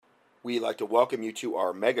We'd like to welcome you to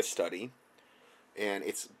our mega study, and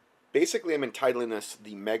it's basically I'm entitling this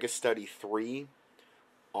the Mega Study 3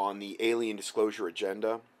 on the Alien Disclosure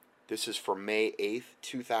Agenda. This is for May 8th,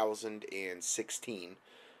 2016,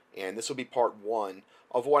 and this will be part 1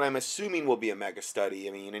 of what I'm assuming will be a mega study.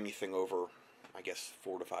 I mean, anything over, I guess,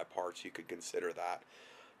 4 to 5 parts, you could consider that.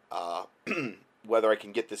 Whether I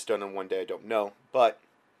can get this done in one day, I don't know, but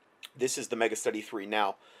this is the Mega Study 3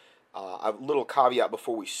 now. A little caveat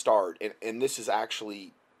before we start, and this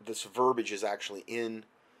verbiage is actually in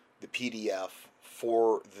the PDF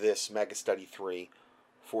for this Mega Study 3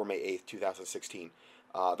 for May 8th, 2016.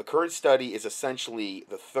 The current study is essentially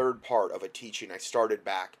the third part of a teaching I started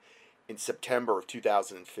back in September of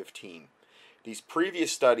 2015. These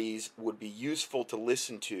previous studies would be useful to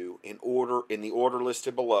listen to in the order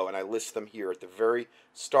listed below, and I list them here at the very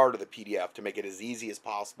start of the PDF to make it as easy as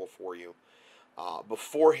possible for you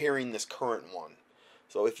before hearing this current one.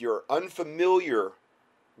 So if you're unfamiliar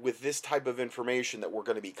with this type of information that we're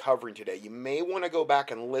going to be covering today, you may want to go back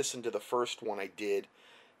and listen to the first one I did,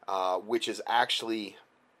 which is actually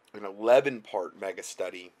an 11-part mega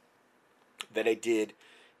study that I did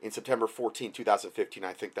in September 14, 2015.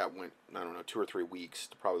 I think that went, 2 or 3 weeks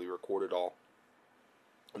to probably record it all.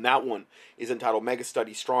 And that one is entitled Mega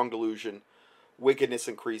Study Strong Delusion, Wickedness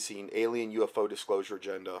Increasing, Alien UFO Disclosure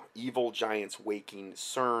Agenda, Evil Giants Waking,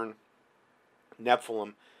 CERN,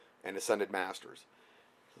 Nephilim, and Ascended Masters.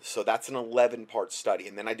 So that's an 11-part study.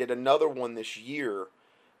 And then I did another one this year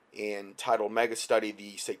entitled Mega Study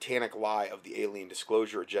The Satanic Lie of the Alien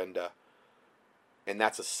Disclosure Agenda. And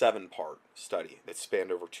that's a 7-part study that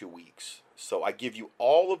spanned over 2 weeks. So I give you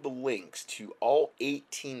all of the links to all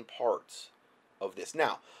 18 parts of this.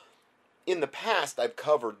 Now, in the past, I've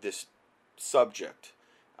covered this subject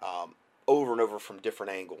over and over from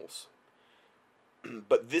different angles.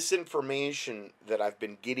 But this information that I've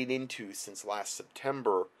been getting into since last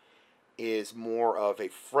September is more of a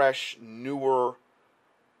fresh, newer,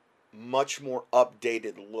 much more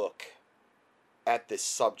updated look at this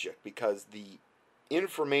subject, because the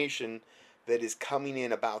information that is coming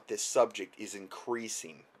in about this subject is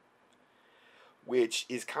increasing, which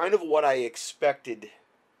is kind of what I expected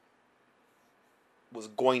was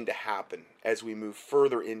going to happen as we move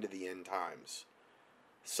further into the end times.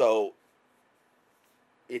 So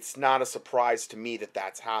it's not a surprise to me that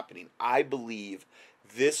that's happening. I believe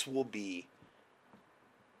this will be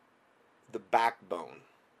the backbone,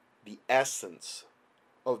 the essence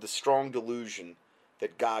of the strong delusion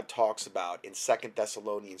that God talks about in 2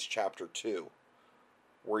 Thessalonians chapter 2,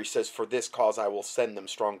 where he says, "For this cause I will send them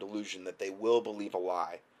strong delusion, that they will believe a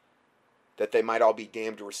lie, that they might all be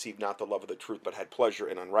damned to receive not the love of the truth, but had pleasure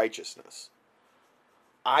in unrighteousness."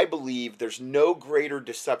 I believe there's no greater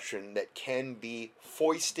deception that can be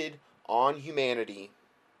foisted on humanity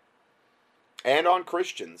and on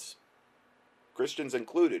Christians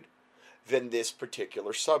included, than this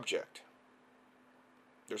particular subject.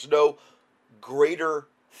 There's no greater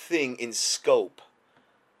thing in scope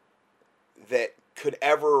that could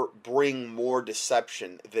ever bring more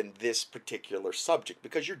deception than this particular subject,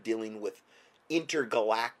 because you're dealing with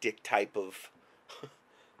intergalactic type of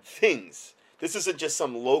things. This isn't just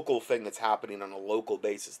some local thing that's happening on a local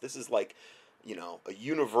basis. This is like, a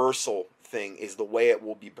universal thing is the way it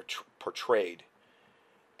will be portrayed.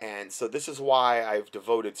 And so this is why I've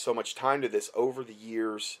devoted so much time to this over the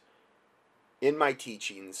years in my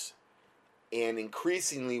teachings, and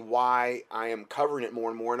increasingly why I am covering it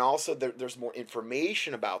more and more. And also there's more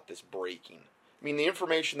information about this breaking. I mean, the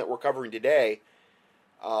information that we're covering today,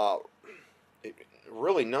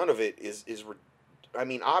 really none of it is I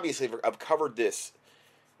mean, obviously I've covered this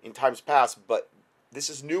in times past, but this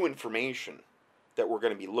is new information that we're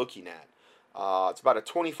going to be looking at. It's about a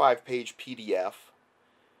 25-page PDF,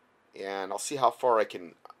 and I'll see how far I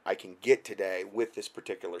can get today with this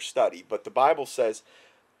particular study. But the Bible says,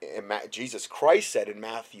 Jesus Christ said in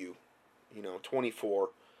Matthew, 24,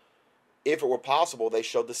 if it were possible, they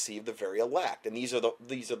shall deceive the very elect. And these are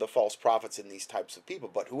the false prophets and these types of people.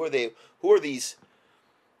 But who are they? Who are these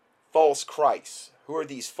false Christs? Who are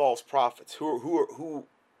these false prophets? What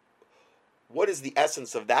is the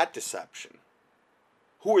essence of that deception?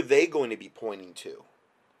 Who are they going to be pointing to?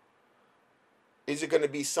 Is it going to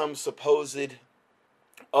be some supposed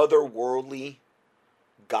otherworldly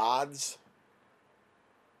gods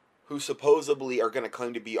who supposedly are going to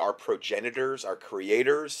claim to be our progenitors, our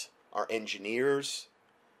creators, our engineers,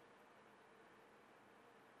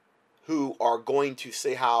 who are going to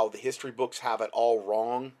say how the history books have it all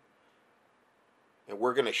wrong, and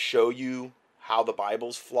we're going to show you how the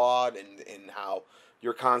Bible's flawed and how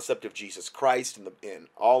your concept of Jesus Christ and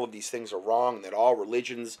all of these things are wrong, and that all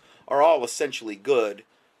religions are all essentially good,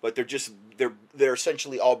 but they're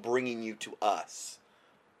essentially all bringing you to us,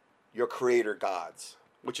 your creator gods,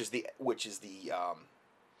 which is the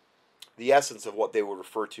essence of what they would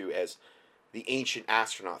refer to as the ancient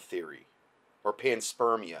astronaut theory, or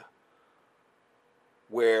panspermia,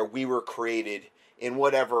 where we were created in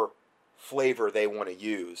whatever flavor they want to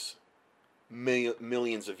use.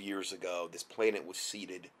 Millions of years ago, this planet was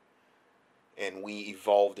seeded, and we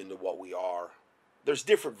evolved into what we are. There's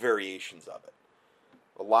different variations of it,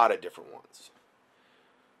 a lot of different ones.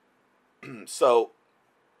 So,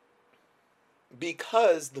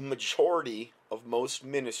 because the majority of most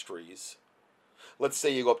ministries, let's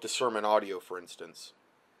say you go up to Sermon Audio, for instance.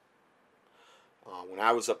 When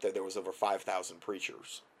I was up there, there was over 5,000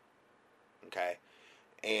 preachers. Okay?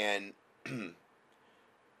 And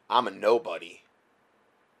I'm a nobody.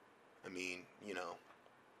 I mean,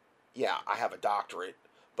 yeah, I have a doctorate,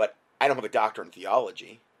 but I don't have a doctorate in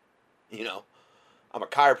theology. I'm a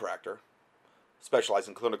chiropractor, specialize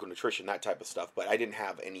in clinical nutrition, that type of stuff, but I didn't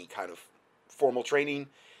have any kind of formal training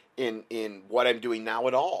in what I'm doing now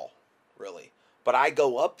at all, really. But I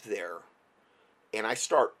go up there and I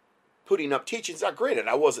start putting up teachings. Now, granted,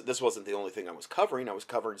 this wasn't the only thing I was covering. I was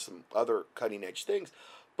covering some other cutting edge things.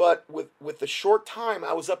 But with the short time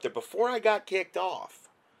I was up there, before I got kicked off,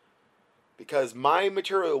 because my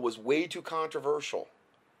material was way too controversial,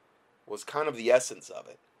 was kind of the essence of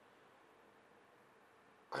it.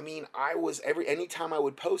 I mean, anytime I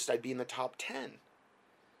would post, I'd be in the top 10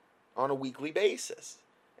 on a weekly basis.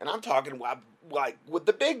 And I'm talking like with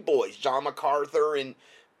the big boys, John MacArthur and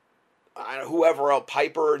whoever else,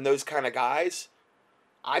 Piper and those kind of guys.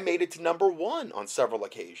 I made it to number 1 on several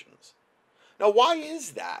occasions. Now, why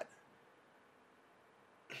is that?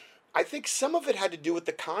 I think some of it had to do with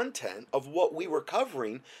the content of what we were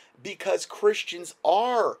covering, because Christians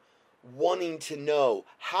are wanting to know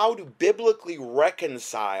how to biblically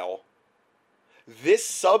reconcile this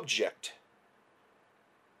subject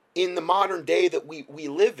in the modern day that we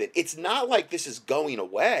live in. It's not like this is going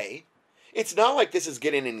away. It's not like this is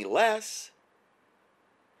getting any less.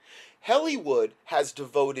 Hollywood has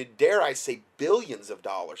devoted, dare I say, billions of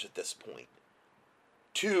dollars at this point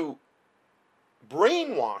to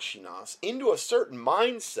brainwashing us into a certain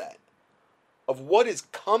mindset of what is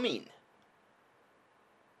coming.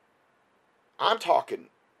 I'm talking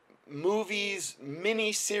movies,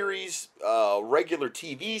 miniseries, regular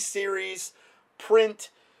TV series, print,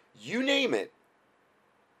 you name it.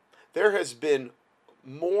 There has been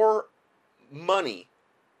more money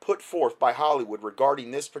put forth by Hollywood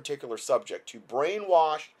regarding this particular subject to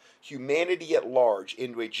brainwash humanity at large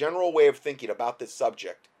into a general way of thinking about this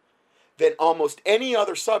subject than almost any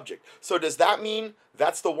other subject. So does that mean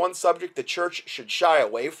that's the one subject the church should shy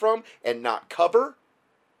away from and not cover?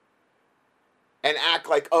 And act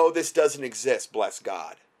like, oh, this doesn't exist, bless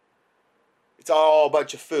God. It's all a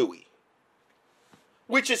bunch of phooey.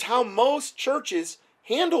 Which is how most churches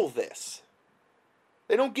handle this.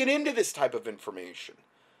 They don't get into this type of information.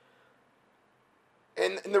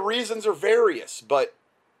 And the reasons are various, but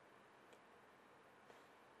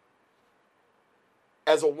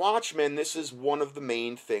as a watchman, this is one of the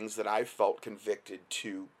main things that I felt convicted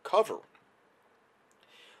to cover.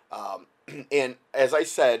 And as I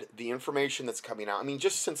said, the information that's coming out, I mean,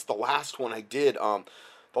 just since the last one I did,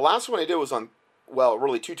 was on, well,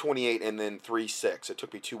 really 228 and then 3:6. It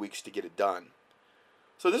took me 2 weeks to get it done.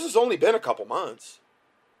 So this has only been a couple months.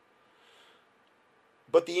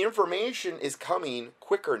 But the information is coming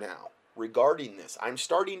quicker now regarding this. I'm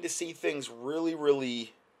starting to see things really,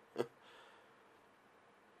 really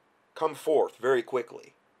come forth very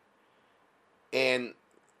quickly. And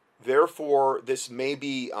therefore, this may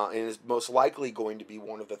be, and is most likely going to be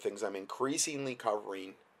one of the things I'm increasingly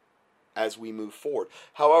covering as we move forward.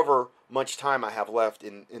 However much time I have left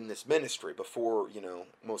in this ministry before,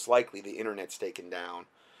 most likely the internet's taken down.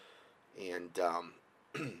 And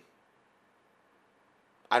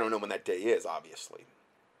I don't know when that day is, obviously.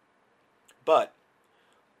 But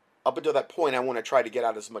up until that point, I want to try to get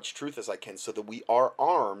out as much truth as I can so that we are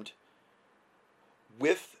armed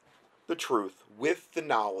with the truth, with the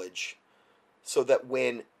knowledge, so that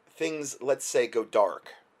when things, let's say, go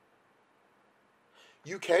dark,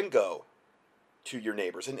 you can go to your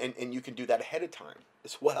neighbors, and you can do that ahead of time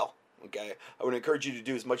as well. Okay? I would encourage you to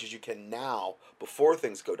do as much as you can now before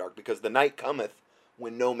things go dark, because the night cometh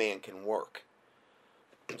when no man can work.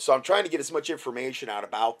 So I'm trying to get as much information out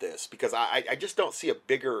about this, because I just don't see a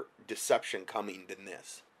bigger deception coming than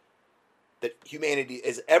this. That humanity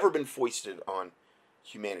has ever been foisted on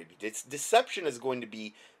humanity. Deception is going to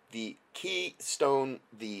be the keystone,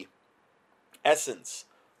 the essence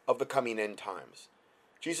of the coming end times.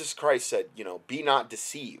 Jesus Christ said, be not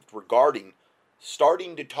deceived regarding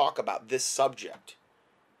starting to talk about this subject.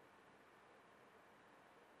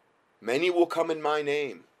 Many will come in my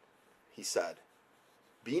name, he said.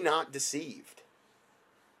 Be not deceived.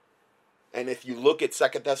 And if you look at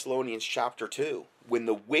 2 Thessalonians chapter 2, when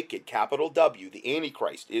the wicked, capital W, the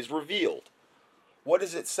Antichrist, is revealed, what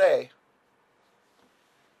does it say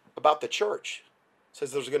about the church? It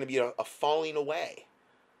says there's going to be a falling away,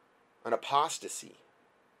 an apostasy,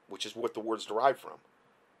 which is what the word's derived from.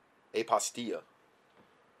 Apostia.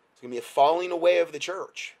 It's going to be a falling away of the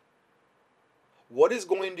church. What is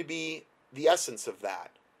going to be the essence of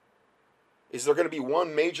that? Is there going to be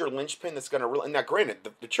one major linchpin that's going to really... Now, granted,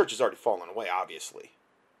 the church has already fallen away, obviously.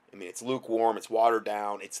 I mean, it's lukewarm, it's watered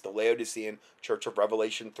down, it's the Laodicean church of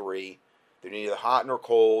Revelation 3. They're neither hot nor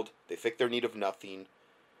cold. They think they're in need of nothing.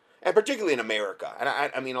 And particularly in America. And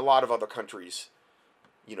I mean, a lot of other countries,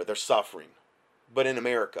 they're suffering. But in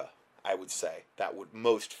America, I would say, that would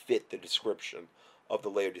most fit the description of the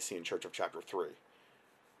Laodicean church of chapter 3.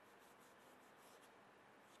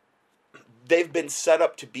 They've been set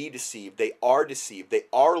up to be deceived. They are deceived. They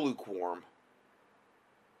are lukewarm.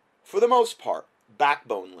 For the most part,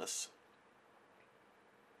 backboneless.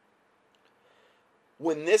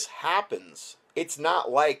 When this happens, it's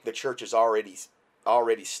not like the church is already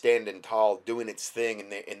standing tall, doing its thing,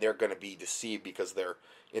 and they're going to be deceived because they're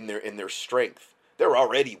in their strength. They're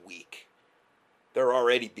already weak. They're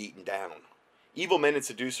already beaten down. Evil men and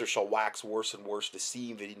seducers shall wax worse and worse,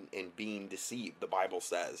 deceiving and being deceived, the Bible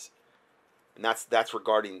says. And that's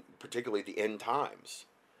regarding particularly the end times.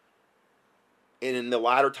 And in the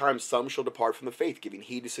latter times some shall depart from the faith, giving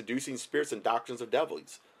heed to seducing spirits and doctrines of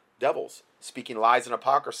devils, speaking lies and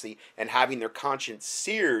hypocrisy, and having their conscience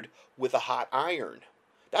seared with a hot iron.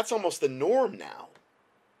 That's almost the norm now.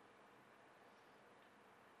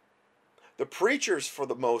 The preachers, for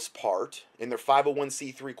the most part, in their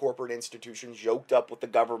 501c3 corporate institutions, yoked up with the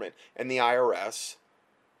government and the IRS,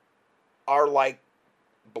 are like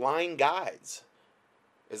blind guides,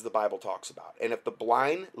 as the Bible talks about. And if the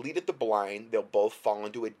blind leadeth the blind, they'll both fall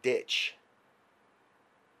into a ditch.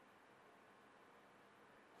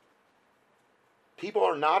 People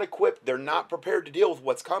are not equipped. They're not prepared to deal with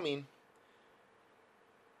what's coming.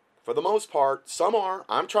 For the most part, some are.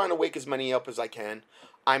 I'm trying to wake as many up as I can.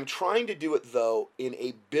 I'm trying to do it, though, in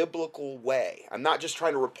a biblical way. I'm not just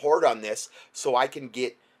trying to report on this so I can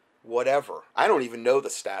get whatever. I don't even know the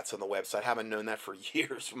stats on the website. I haven't known that for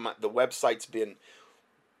years. The website's been...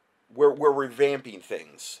 We're revamping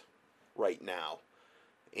things right now.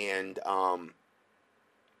 And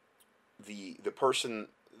the person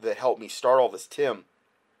that helped me start all this, Tim,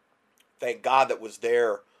 thank God that was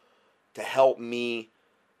there to help me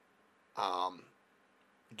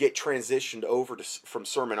get transitioned over from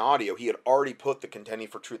Sermon Audio. He had already put the Contending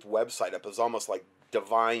for Truth website up. It was almost like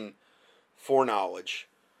divine foreknowledge.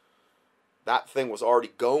 That thing was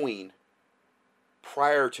already going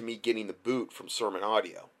prior to me getting the boot from Sermon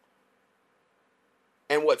Audio.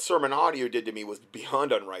 And what Sermon Audio did to me was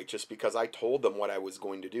beyond unrighteous, because I told them what I was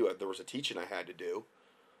going to do. There was a teaching I had to do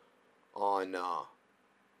on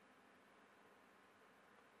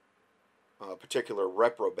a particular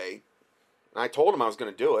reprobate. And I told them I was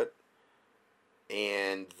going to do it.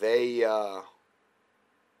 And they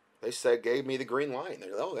said, gave me the green light. They're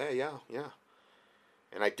like, oh, yeah.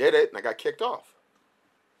 And I did it, and I got kicked off.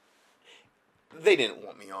 They didn't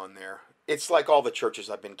want me on there. It's like all the churches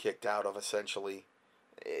I've been kicked out of, essentially,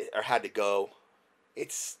 or had to go.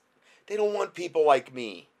 They don't want people like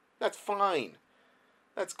me. That's fine.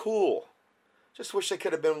 That's cool. Just wish they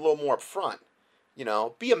could have been a little more upfront.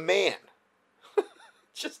 Be a man.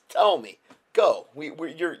 Just tell me. Go.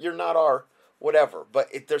 You're not our whatever. But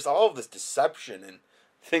there's all of this deception and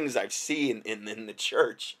things I've seen in the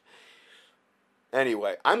church.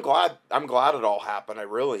 Anyway, I'm glad it all happened. I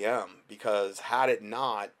really am, because had it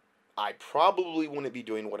not, I probably wouldn't be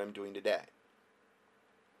doing what I'm doing today.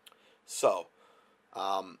 So,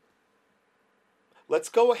 let's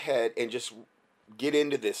go ahead and just get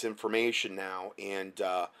into this information now. And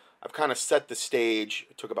I've kind of set the stage.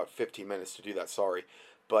 It took about 15 minutes to do that, sorry.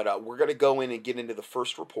 But we're going to go in and get into the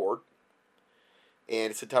first report.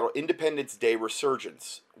 And it's entitled Independence Day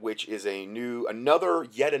Resurgence, which is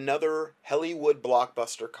yet another Hollywood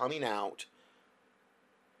blockbuster coming out.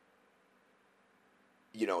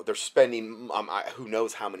 They're spending who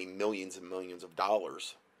knows how many millions and millions of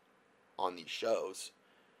dollars on these shows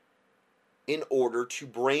in order to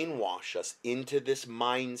brainwash us into this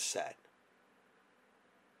mindset.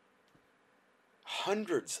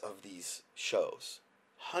 Hundreds of these shows,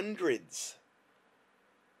 Hundreds.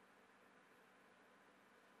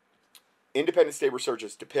 Independence Day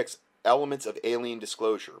resurgence depicts elements of alien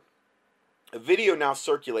disclosure. A video now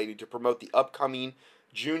circulating to promote the upcoming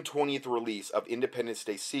June 20th release of Independence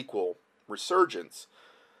Day sequel, Resurgence.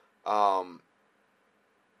 And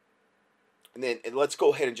let's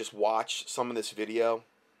go ahead and just watch some of this video.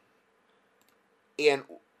 And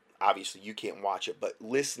obviously you can't watch it, but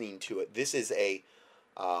listening to it, this is a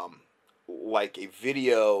like a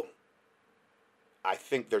video. I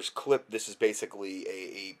think there's clip. This is basically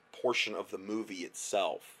a portion of the movie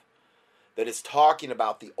itself that is talking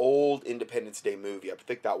about the old Independence Day movie. I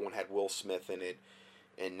think that one had Will Smith in it,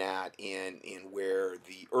 and that, and where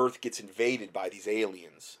the Earth gets invaded by these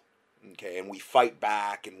aliens. Okay, and we fight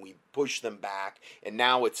back and we push them back, and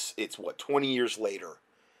now it's what, 20 years later.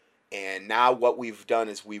 And now what we've done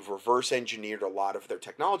is we've reverse engineered a lot of their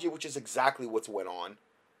technology, which is exactly what's went on,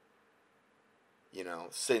 you know,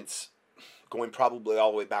 since going probably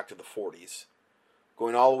all the way back to the 40s,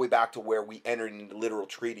 going all the way back to where we entered into literal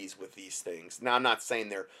treaties with these things. Now, I'm not saying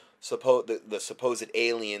they're the supposed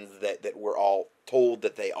aliens that we're all told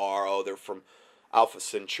that they are. Oh, they're from Alpha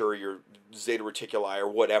Centauri or Zeta Reticuli or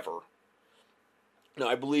whatever. No,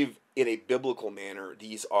 I believe in a biblical manner,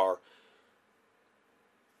 these are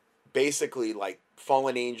basically like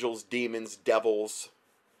fallen angels, demons, devils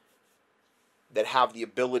that have the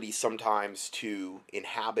ability sometimes to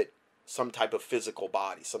inhabit some type of physical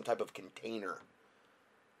body, some type of container.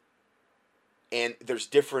 And there's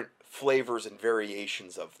different flavors and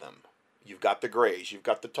variations of them. You've got the grays, you've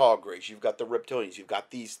got the tall grays, you've got the reptilians, you've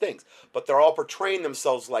got these things. But they're all portraying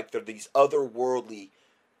themselves like they're these otherworldly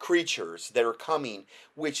creatures that are coming,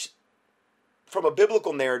 which from a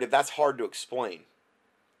biblical narrative, that's hard to explain.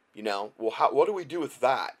 You know, well, what do we do with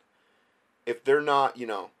that? If they're not, you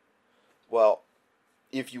know, well,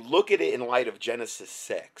 if you look at it in light of Genesis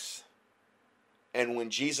 6, and when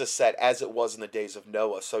Jesus said, as it was in the days of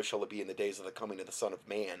Noah, so shall it be in the days of the coming of the Son of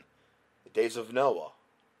Man. The days of Noah,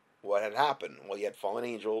 what had happened? Well, you had fallen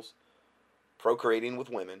angels procreating with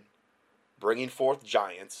women, bringing forth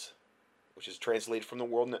giants, which is translated from the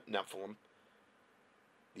word Nephilim,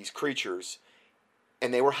 these creatures,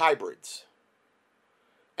 and they were hybrids.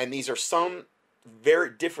 And these are some very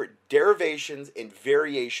different derivations and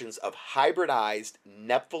variations of hybridized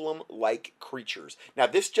Nephilim-like creatures. Now,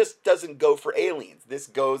 this just doesn't go for aliens. This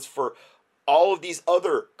goes for all of these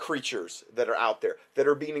other creatures that are out there that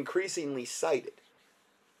are being increasingly cited.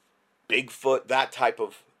 Bigfoot,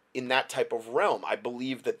 in that type of realm. I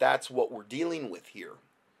believe that that's what we're dealing with here.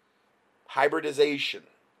 Hybridization.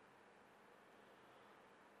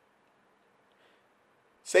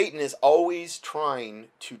 Satan is always trying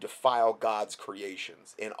to defile God's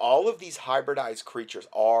creations. And all of these hybridized creatures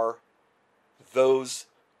are those,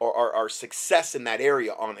 or are success in that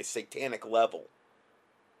area on a satanic level.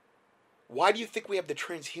 Why do you think we have the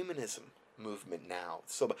transhumanism movement now?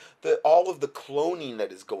 So all of the cloning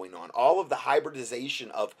that is going on, all of the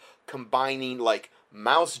hybridization of combining like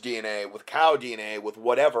mouse DNA with cow DNA with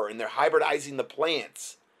whatever, and they're hybridizing the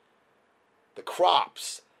plants, the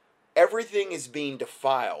crops. Everything is being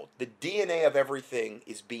defiled. The DNA of everything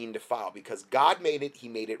is being defiled because God made it, he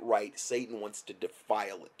made it right. Satan wants to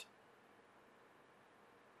defile it.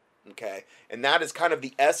 Okay? And that is kind of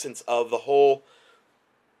the essence of the whole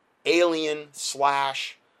alien /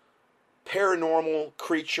 paranormal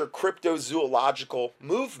creature, cryptozoological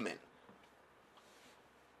movement.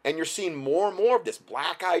 And you're seeing more and more of this,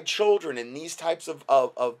 black-eyed children and these types of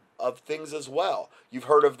things as well. You've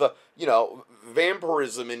heard of the, you know,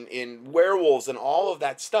 vampirism in werewolves and all of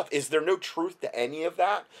that stuff. Is there no truth to any of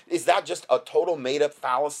that? Is that just a total made-up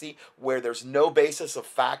fallacy where there's no basis of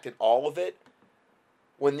fact in all of it?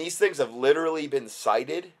 When these things have literally been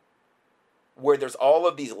cited, where there's all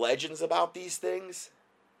of these legends about these things,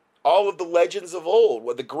 all of the legends of old,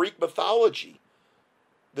 with the Greek mythology,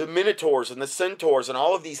 the Minotaurs and the Centaurs and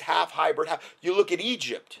all of these half-hybrid, you look at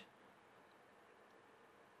Egypt,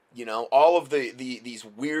 you know, all of these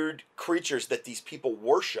weird creatures that these people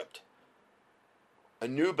worshipped,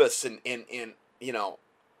 Anubis and you know,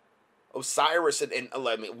 Osiris and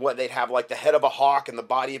I mean, what they'd have like the head of a hawk and the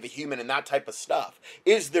body of a human and that type of stuff.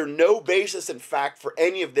 Is there no basis in fact for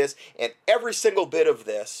any of this? And every single bit of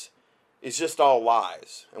this is just all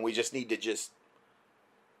lies, and we just need to just,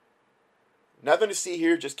 nothing to see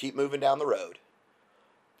here, just keep moving down the road.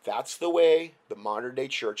 That's the way the modern day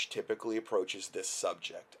church typically approaches this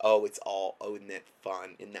subject. Oh, it's all, oh, isn't that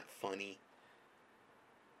fun? Isn't that funny?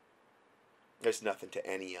 There's nothing to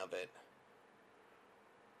any of it.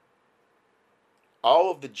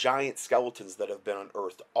 All of the giant skeletons that have been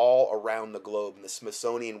unearthed all around the globe, and the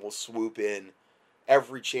Smithsonian will swoop in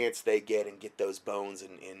every chance they get and get those bones,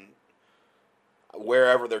 and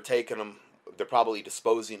wherever they're taking them, they're probably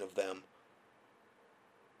disposing of them.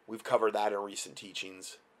 We've covered that in recent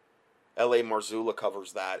teachings. L.A. Marzullo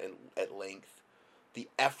covers that at length. The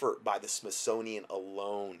effort by the Smithsonian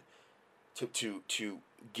alone to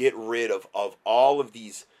get rid of all of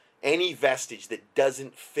these, any vestige that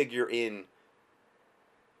doesn't figure in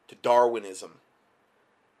to Darwinism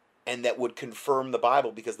and that would confirm the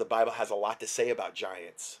Bible, because the Bible has a lot to say about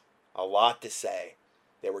giants. A lot to say.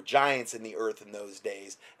 There were giants in the earth in those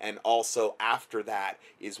days, and also after that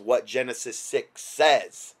is what Genesis 6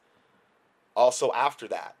 says. Also after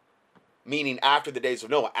that. Meaning after the days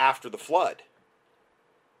of Noah, after the flood.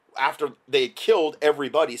 After they had killed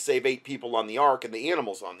everybody save 8 people on the ark and the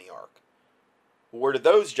animals on the ark. Where did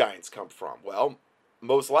those giants come from? Well,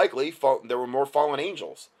 most likely there were more fallen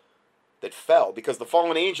angels that fell, because the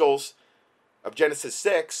fallen angels of Genesis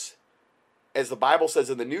 6, as the Bible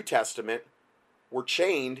says in the New Testament, were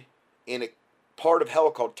chained in a part of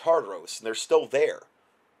hell called Tartarus, and they're still there.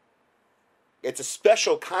 It's a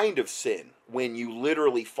special kind of sin when you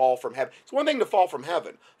literally fall from heaven. It's one thing to fall from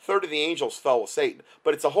heaven. A third of the angels fell with Satan.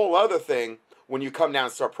 But it's a whole other thing when you come down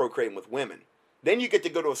and start procreating with women. Then you get to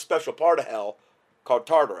go to a special part of hell called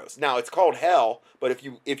Tartarus. Now, it's called hell, but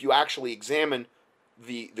if you actually examine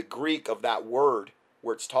the Greek of that word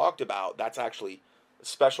where it's talked about, that's actually a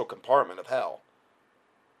special compartment of hell,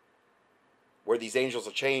 where these angels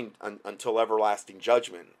are chained until everlasting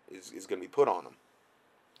judgment is going to be put on them.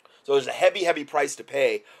 So there's a heavy, heavy price to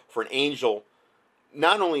pay for an angel,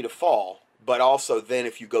 not only to fall, but also then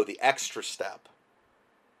if you go the extra step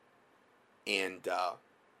and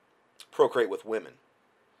procreate with women.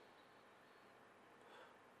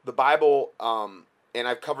 The Bible, and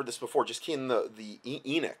I've covered this before, just key in the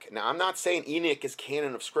Enoch. Now, I'm not saying Enoch is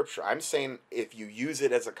canon of Scripture. I'm saying if you use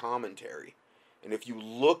it as a commentary, and if you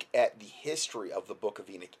look at the history of the book of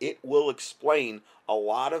Enoch, it will explain a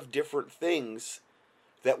lot of different things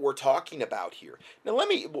that we're talking about here. Now,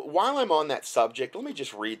 while I'm on that subject, let me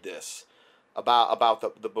just read this about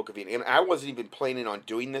the book of Enoch. And I wasn't even planning on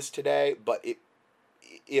doing this today, but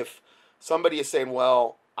if somebody is saying,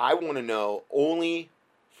 well, I want to know only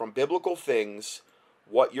from biblical things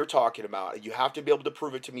what you're talking about, you have to be able to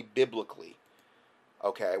prove it to me biblically.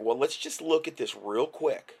 Okay, well, let's just look at this real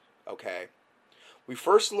quick, okay? We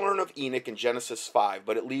first learn of Enoch in Genesis 5,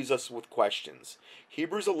 but it leaves us with questions.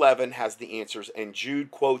 Hebrews 11 has the answers, and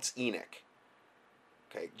Jude quotes Enoch.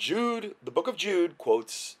 Okay, the book of Jude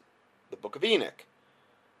quotes the book of Enoch.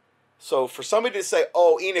 So for somebody to say,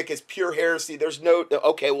 oh, Enoch is pure heresy, there's no...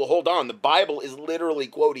 Okay, well, hold on. The Bible is literally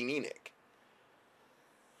quoting Enoch.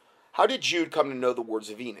 How did Jude come to know the words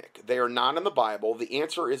of Enoch? They are not in the Bible. The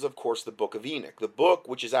answer is, of course, the book of Enoch. The book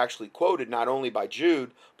which is actually quoted not only by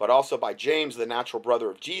Jude, but also by James, the natural brother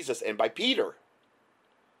of Jesus, and by Peter.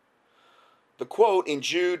 The quote in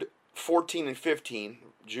Jude 14 and 15,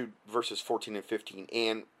 Jude verses 14 and 15,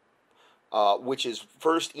 and which is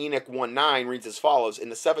 1 Enoch 1:9, reads as follows: In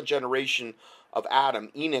the 7th generation of Adam,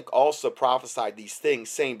 Enoch also prophesied these things,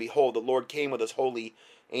 saying, Behold, the Lord came with his holy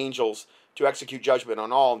angels to execute judgment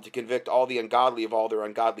on all, and to convict all the ungodly of all their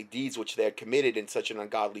ungodly deeds which they had committed in such an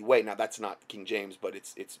ungodly way. Now, that's not King James, but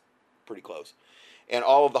it's pretty close. And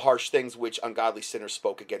all of the harsh things which ungodly sinners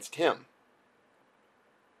spoke against him.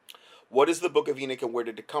 What is the book of Enoch, and where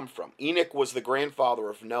did it come from? Enoch was the grandfather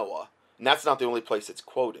of Noah, and that's not the only place it's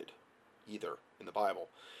quoted either in the Bible.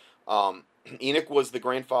 Enoch was the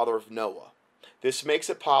grandfather of Noah. This makes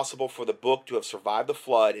it possible for the book to have survived the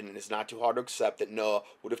flood, and it is not too hard to accept that Noah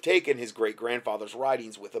would have taken his great-grandfather's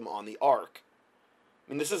writings with him on the ark.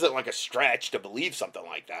 I mean, this isn't like a stretch to believe something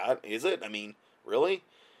like that, is it? I mean, really?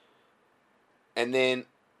 And then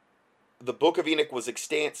the book of Enoch was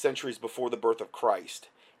extant centuries before the birth of Christ,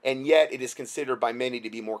 and yet it is considered by many to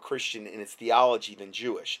be more Christian in its theology than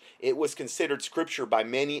Jewish. It was considered scripture by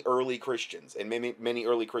many early Christians and many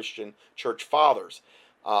early Christian church fathers.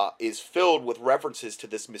 Is filled with references to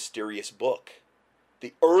this mysterious book.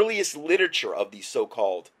 The earliest literature of these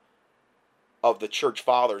so-called, of the church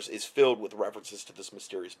fathers, is filled with references to this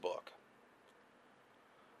mysterious book.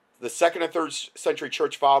 The 2nd and 3rd century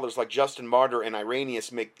church fathers like Justin Martyr and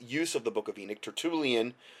Irenaeus make use of the book of Enoch.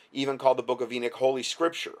 Tertullian even called the book of Enoch Holy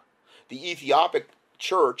Scripture. The Ethiopic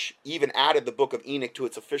church even added the book of Enoch to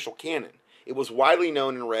its official canon. It was widely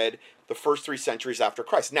known and read the first 3 centuries after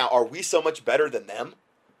Christ. Now, are we so much better than them?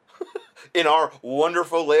 In our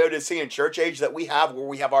wonderful Laodicean church age that we have, where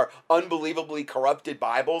we have our unbelievably corrupted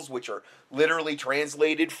Bibles, which are literally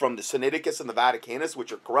translated from the Sinaiticus and the Vaticanus,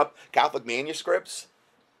 which are corrupt Catholic manuscripts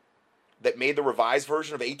that made the revised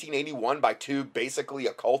version of 1881 by 2 basically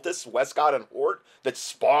occultists, Westcott and Hort, that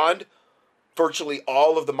spawned virtually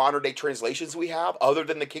all of the modern day translations we have, other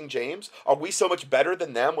than the King James? Are we so much better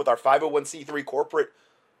than them with our 501c3 corporate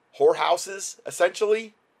whorehouses,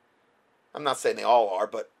 essentially? I'm not saying they all are,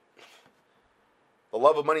 but the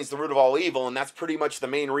love of money is the root of all evil, and that's pretty much the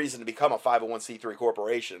main reason to become a 501c3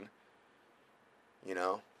 corporation. You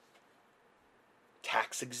know?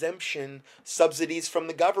 Tax exemption, subsidies from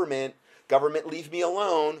the government. Government, leave me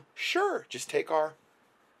alone. Sure, just take our,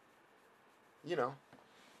 you know,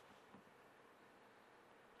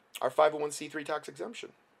 our 501c3 tax exemption.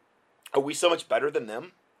 Are we so much better than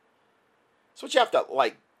them? That's what you have to,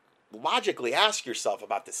 like, logically ask yourself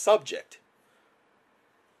about this subject.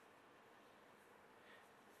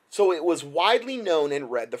 So it was widely known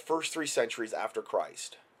and read the first 3 centuries after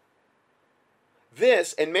Christ.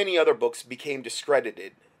 This and many other books became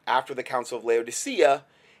discredited after the Council of Laodicea,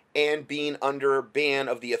 and being under ban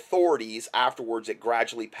of the authorities afterwards, it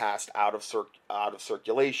gradually passed out of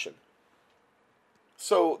circulation.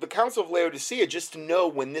 So the Council of Laodicea, just to know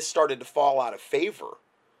when this started to fall out of favor,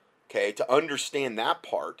 okay, to understand that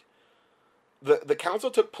part, the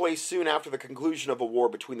council took place soon after the conclusion of a war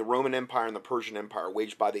between the Roman Empire and the Persian Empire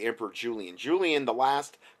waged by the Emperor Julian. Julian, the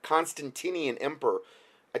last Constantinian emperor,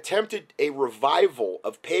 attempted a revival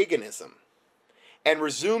of paganism and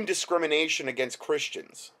resumed discrimination against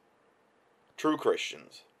Christians, true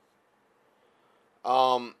Christians.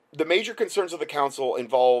 The major concerns of the council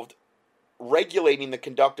involved regulating the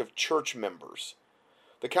conduct of church members.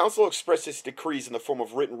 The council expressed its decrees in the form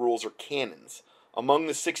of written rules or canons. Among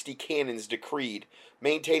the 60 canons decreed,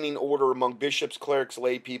 maintaining order among bishops, clerics,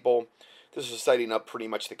 lay people. This is setting up pretty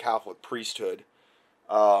much the Catholic priesthood.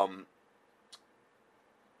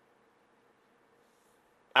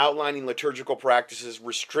 Outlining liturgical practices,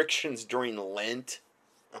 restrictions during Lent.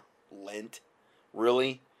 Lent?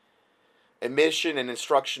 Really? Admission and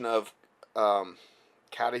instruction of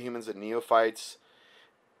catechumens and neophytes.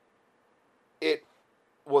 It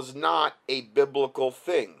was not a biblical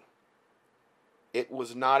thing. It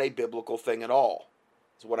was not a biblical thing at all,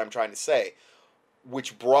 is what I'm trying to say,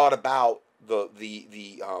 which brought about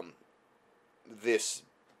this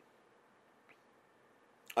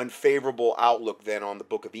unfavorable outlook then on the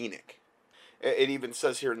Book of Enoch. It even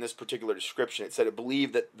says here in this particular description, it said it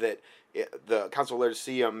believed that the Council of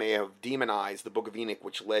Laodicea may have demonized the Book of Enoch,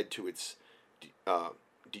 which led to its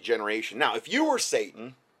degeneration. Now, if you were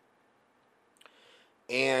Satan,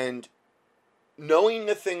 and knowing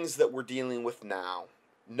the things that we're dealing with now,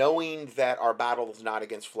 knowing that our battle is not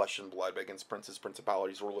against flesh and blood, but against princes,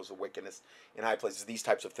 principalities, rulers of wickedness in high places, these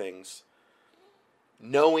types of things,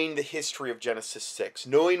 knowing the history of Genesis 6,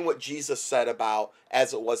 knowing what Jesus said about,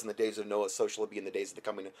 as it was in the days of Noah, so shall it be in the days of the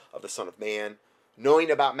coming of the Son of Man, knowing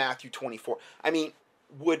about Matthew 24. I mean,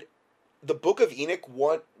 would the Book of Enoch,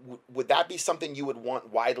 would that be something you would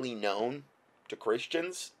want widely known to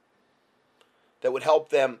Christians? That would help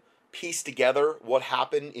them piece together what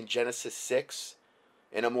happened in Genesis 6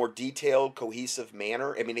 in a more detailed, cohesive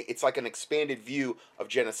manner? I mean, it's like an expanded view of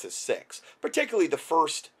Genesis 6, particularly the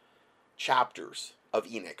first chapters of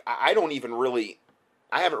Enoch. I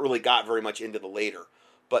haven't really got very much into the later,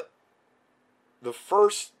 but the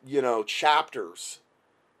first, chapters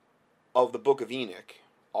of the Book of Enoch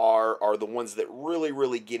are the ones that really,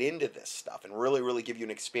 really get into this stuff and really, really give you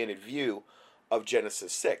an expanded view of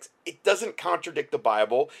Genesis 6. It doesn't contradict the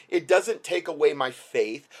Bible. It doesn't take away my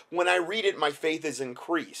faith. When I read it, my faith is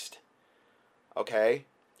increased. Okay?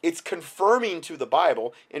 It's confirming to the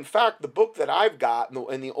Bible. In fact, the book that I've got,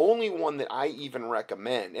 and the only one that I even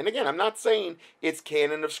recommend, and again, I'm not saying it's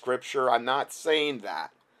canon of Scripture. I'm not saying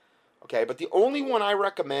that. Okay? But the only one I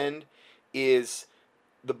recommend is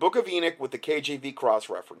the Book of Enoch with the KJV cross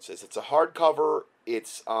references. It's a hardcover.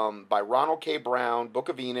 It's by Ronald K. Brown, Book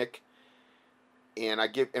of Enoch. And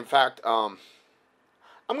I'm going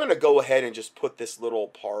to go ahead and just put this little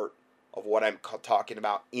part of what I'm talking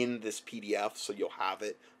about in this PDF so you'll have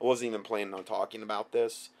it. I wasn't even planning on talking about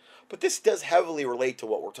this. But this does heavily relate to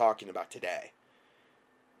what we're talking about today.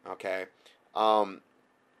 Okay?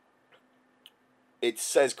 It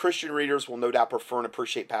says, Christian readers will no doubt prefer and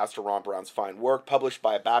appreciate Pastor Ron Brown's fine work, published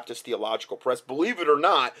by a Baptist theological press. Believe it or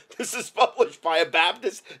not, this is published by a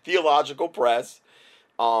Baptist theological press.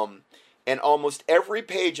 And almost every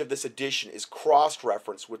page of this edition is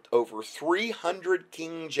cross-referenced with over 300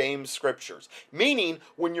 King James scriptures. Meaning,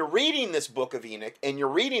 when you're reading this Book of Enoch, and you're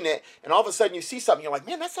reading it, and all of a sudden you see something, you're like,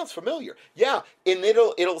 man, that sounds familiar. Yeah, and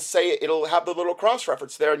it'll have the little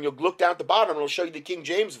cross-reference there, and you'll look down at the bottom, and it'll show you the King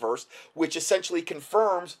James verse, which essentially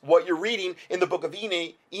confirms what you're reading in the Book of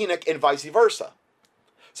Enoch, and vice versa.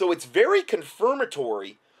 So it's very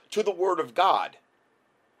confirmatory to the Word of God.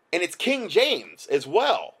 And it's King James as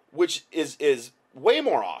well, which is way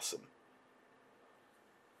more awesome.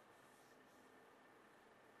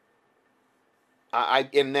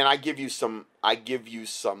 And then I give you some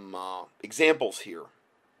examples here,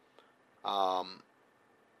 um,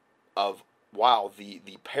 of wow, the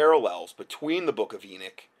parallels between the Book of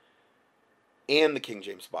Enoch and the King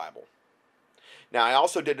James Bible. Now, I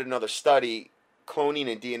also did another study,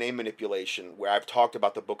 cloning and DNA manipulation, where I've talked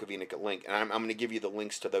about the Book of Enoch at length, and I'm going to give you the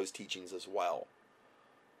links to those teachings as well.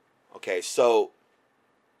 Okay, so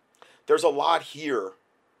there's a lot here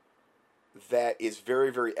that is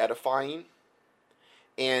very, very edifying,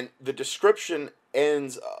 and the description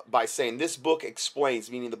ends by saying this book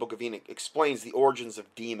explains, meaning the Book of Enoch, explains the origins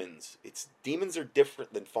of demons. Demons are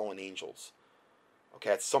different than fallen angels.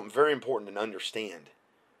 Okay, it's something very important to understand.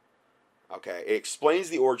 Okay, it explains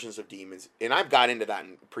the origins of demons, and I've got into that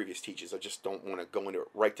in previous teachings. I just don't want to go into it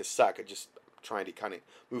right this sec. I'm trying to kind of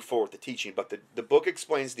move forward with the teaching. But the book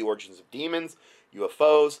explains the origins of demons,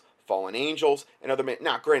 UFOs, fallen angels, and other.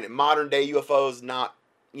 Now, granted, modern day UFOs, not,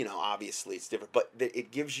 obviously it's different, but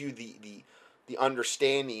it gives you the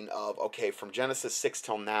understanding of, okay, from Genesis 6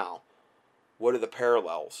 till now, what are the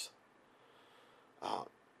parallels?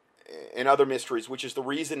 And other mysteries, which is the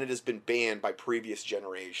reason it has been banned by previous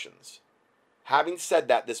generations. Having said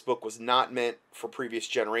that, this book was not meant for previous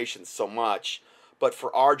generations so much, but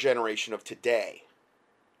for our generation of today.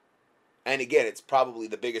 And again, it's probably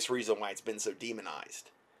the biggest reason why it's been so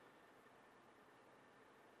demonized.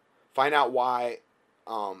 Find out why,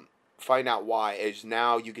 as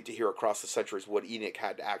now you get to hear across the centuries what Enoch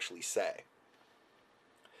had to actually say.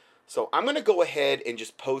 So I'm going to go ahead and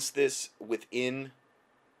just post this within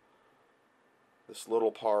this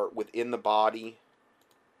little part, within the body,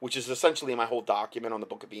 which is essentially my whole document on the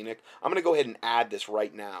Book of Enoch. I'm going to go ahead and add this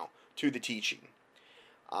right now to the teaching.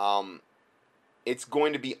 It's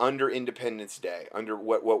going to be under Independence Day, under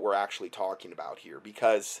what we're actually talking about here,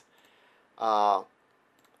 because I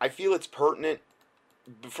feel it's pertinent,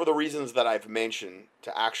 for the reasons that I've mentioned,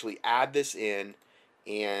 to actually add this in,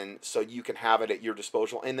 and so you can have it at your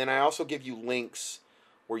disposal. And then I also give you links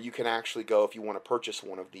where you can actually go if you want to purchase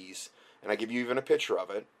one of these, and I give you even a picture of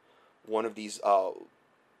it, one of these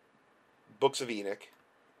books of Enoch,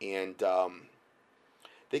 and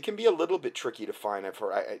they can be a little bit tricky to find. I've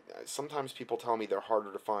heard, sometimes people tell me they're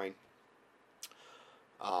harder to find,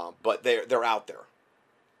 but they're out there.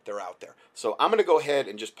 They're out there. So I'm going to go ahead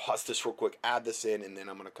and just pause this real quick, add this in, and then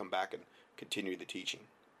I'm going to come back and continue the teaching.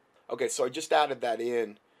 Okay, so I just added that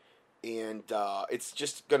in, and it's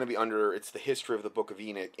just going to be under, it's the history of the Book of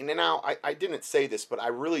Enoch. And now, I didn't say this, but I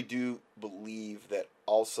really do believe that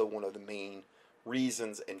also one of the main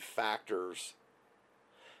reasons and factors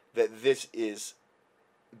that this is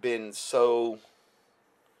been so,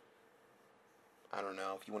 I don't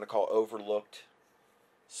know if you want to call it overlooked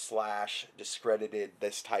 / discredited,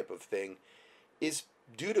 this type of thing, is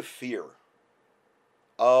due to fear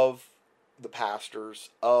of the pastors,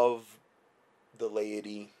 of the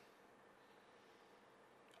laity,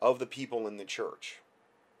 of the people in the church.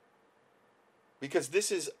 Because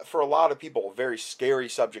this is, for a lot of people, a very scary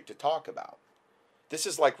subject to talk about. This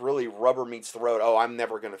is like really rubber meets the road. Oh, I'm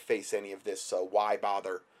never going to face any of this, so why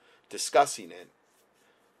bother discussing it?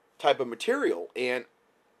 Type of material. And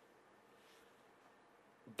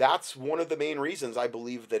that's one of the main reasons I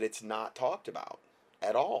believe that it's not talked about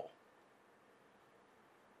at all,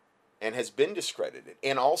 and has been discredited.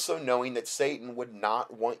 And also knowing that Satan would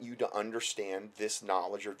not want you to understand this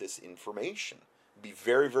knowledge or this information. It'd be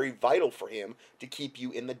very, very vital for him to keep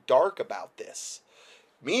you in the dark about this.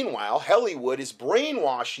 Meanwhile, Hollywood is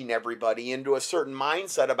brainwashing everybody into a certain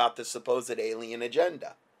mindset about the supposed alien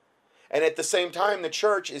agenda. And at the same time, the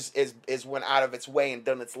church is went out of its way and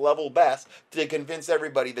done its level best to convince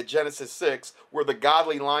everybody that Genesis 6, where the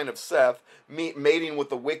godly line of Seth mating with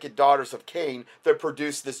the wicked daughters of Cain, that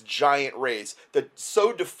produced this giant race that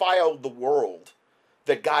so defiled the world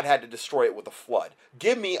that God had to destroy it with a flood.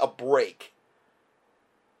 Give me a break.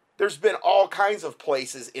 There's been all kinds of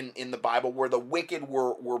places in the Bible where the wicked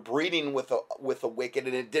were breeding with a wicked,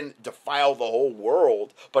 and it didn't defile the whole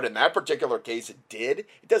world. But in that particular case, it did.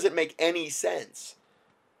 It doesn't make any sense.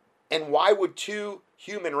 And why would two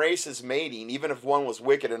human races mating, even if one was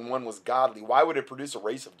wicked and one was godly, why would it produce a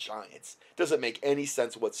race of giants? It doesn't make any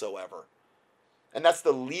sense whatsoever. And that's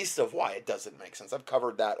the least of why it doesn't make sense. I've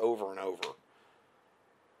covered that over and over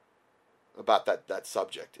about that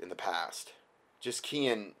subject in the past. Just key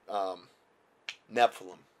in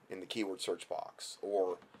Nephilim in the keyword search box,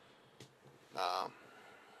 or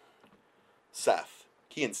Seth.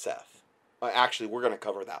 Key in Seth. Actually, we're going to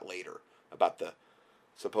cover that later, about the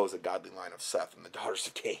supposed godly line of Seth and the daughters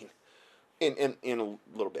of Cain in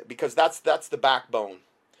a little bit, because that's the backbone.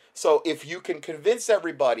 So if you can convince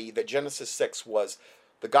everybody that Genesis 6 was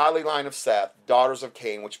the godly line of Seth, daughters of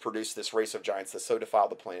Cain, which produced this race of giants that so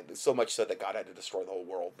defiled the planet, so much so that God had to destroy the whole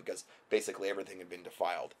world because basically everything had been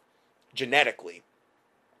defiled genetically.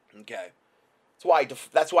 Okay,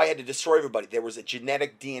 that's why I had to destroy everybody. There was a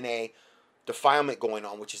genetic DNA defilement going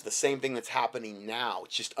on, which is the same thing that's happening now.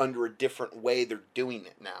 It's just under a different way they're doing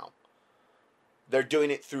it now. They're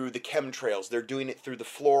doing it through the chemtrails. They're doing it through the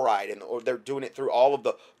fluoride, or they're doing it through all of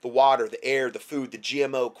the water, the air, the food, the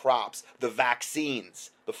GMO crops, the vaccines,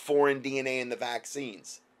 the foreign DNA in the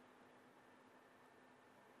vaccines.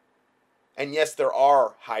 And yes, there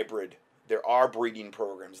are breeding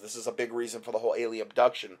programs. This is a big reason for the whole alien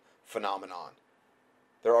abduction phenomenon.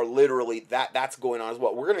 There are literally, that's going on as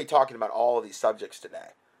well. We're going to be talking about all of these subjects today,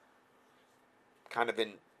 kind of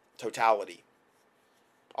in totality.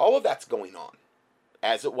 All of that's going on.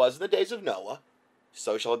 As it was in the days of Noah,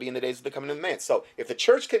 so shall it be in the days of the coming of the man. So if the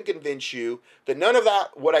church can convince you that none of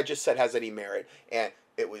that, what I just said, has any merit, and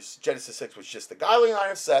it was Genesis 6 was just the godly line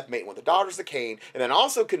of Seth mating with the daughters of Cain, and then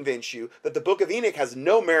also convince you that the book of Enoch has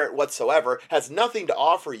no merit whatsoever, has nothing to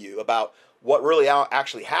offer you about what really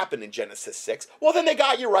actually happened in Genesis 6, well, then they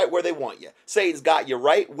got you right where they want you. Satan's got you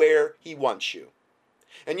right where he wants you.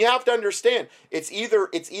 And you have to understand, it's either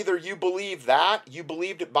you believe that, you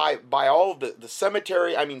believed it by all of the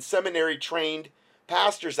seminary trained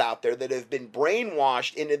pastors out there that have been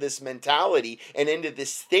brainwashed into this mentality and into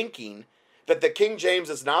this thinking that the King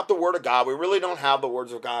James is not the Word of God. We really don't have the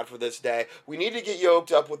words of God for this day. We need to get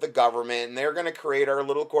yoked up with the government, and they're going to create our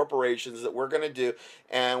little corporations that we're going to do,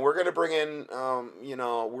 and we're going to bring in,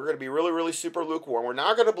 we're going to be really, really super lukewarm. We're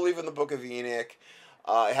not going to believe in the book of Enoch.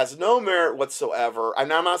 It has no merit whatsoever.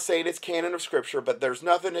 And I'm not saying it's canon of Scripture, but there's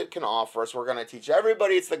nothing it can offer us. We're going to teach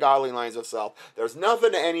everybody it's the godly lines of self. There's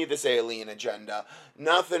nothing to any of this alien agenda.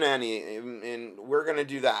 Nothing any. And we're going to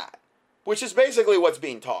do that. Which is basically what's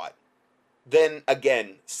being taught. Then,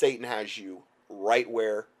 again, Satan has you right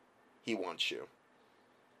where he wants you.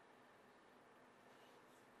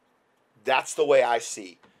 That's the way I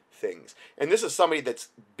see things. And this is somebody that's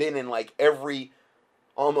been in like every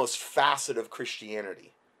almost facet of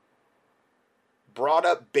Christianity. Brought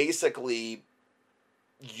up basically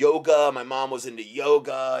yoga. My mom was into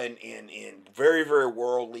yoga and very, very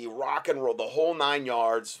worldly, rock and roll, the whole 9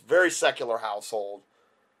 yards, very secular household.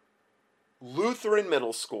 Lutheran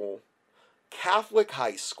middle school, Catholic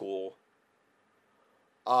high school,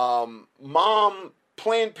 mom,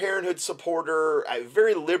 Planned Parenthood supporter, a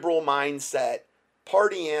very liberal mindset,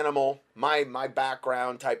 party animal, my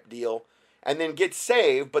background type deal. And then get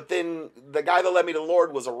saved, but then the guy that led me to the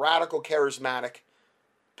Lord was a radical, charismatic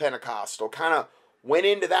Pentecostal. Kind of went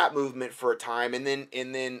into that movement for a time, and then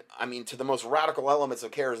to the most radical elements of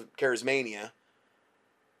charismania.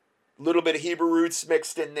 Little bit of Hebrew roots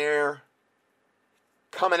mixed in there.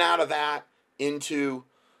 Coming out of that into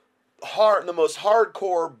the most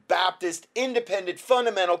hardcore Baptist, independent,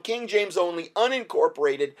 fundamental, King James only,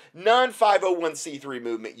 unincorporated, non-501c3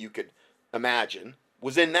 movement you could imagine.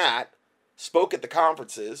 Was in that. Spoke at the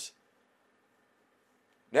conferences.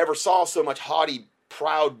 Never saw so much haughty,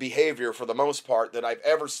 proud behavior for the most part that I've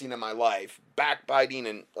ever seen in my life. Backbiting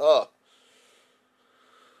and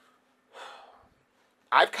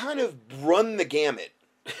I've kind of run the gamut.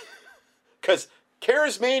 Because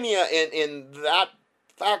charismania in that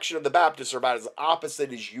faction of the Baptists are about as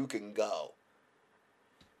opposite as you can go.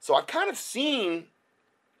 So I've kind of seen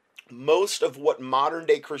most of what modern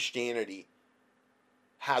day Christianity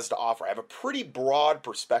has to offer. I have a pretty broad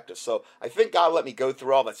perspective, so I think God let me go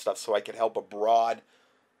through all that stuff so I could help a broad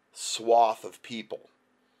swath of people,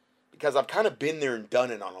 because I've kind of been there and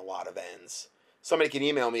done it on a lot of ends. Somebody can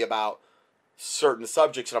email me about certain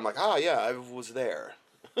subjects and I'm like, yeah, I was there.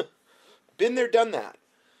 Been there, done that.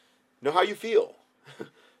 Know how you feel.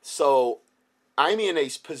 So I'm in a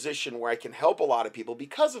position where I can help a lot of people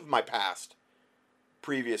because of my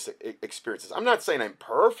previous experiences. I'm not saying I'm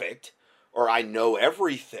perfect or I know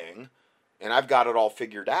everything and I've got it all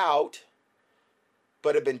figured out,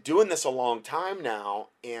 but I've been doing this a long time now,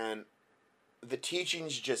 and the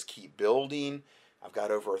teachings just keep building. I've got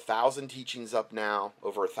over 1,000 teachings up now,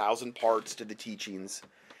 over 1,000 parts to the teachings,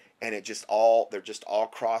 and they're just all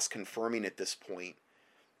cross-confirming at this point.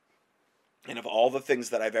 And of all the things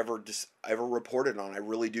that I've ever reported on, I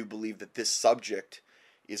really do believe that this subject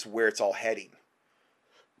is where it's all heading.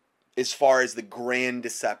 As far as the grand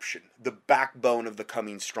deception, the backbone of the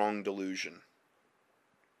coming strong delusion.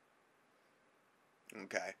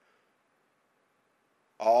 Okay.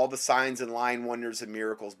 all the signs and lying wonders and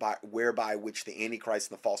miracles whereby which the Antichrist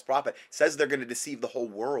and the false prophet says they're going to deceive the whole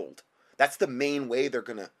world. That's the main way they're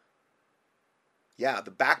going to. Yeah,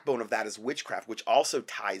 the backbone of that is witchcraft, which also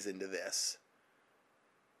ties into this.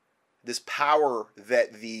 This power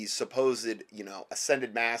that these supposed,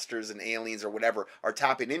 ascended masters and aliens or whatever are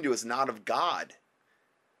tapping into is not of God.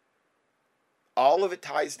 All of it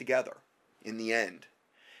ties together in the end.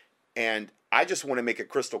 And I just want to make it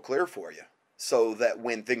crystal clear for you, so that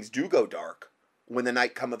when things do go dark, when the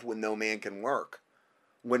night cometh when no man can work,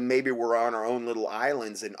 when maybe we're on our own little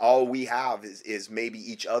islands and all we have is maybe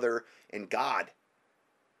each other and God.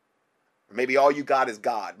 Or maybe all you got is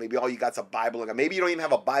God. Maybe all you got's a Bible. Maybe you don't even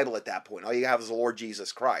have a Bible at that point. All you have is the Lord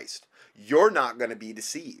Jesus Christ. You're not going to be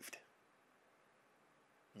deceived.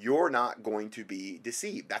 You're not going to be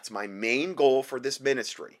deceived. That's my main goal for this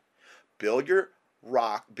ministry. Build your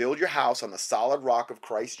house on the solid rock of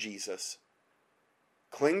Christ Jesus.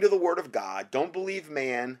 Cling to the word of God. Don't believe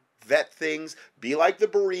man. Vet things. Be like the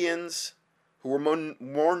Bereans, who were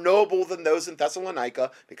more noble than those in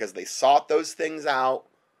Thessalonica, because they sought those things out,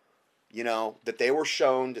 that they were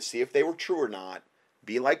shown to see if they were true or not.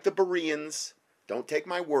 Be like the Bereans. Don't take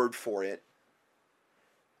my word for it.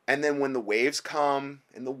 And then when the waves come,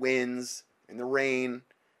 and the winds, and the rain,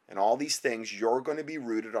 and all these things, you're going to be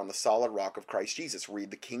rooted on the solid rock of Christ Jesus.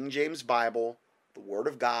 Read the King James Bible, the Word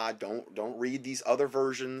of God. Don't read these other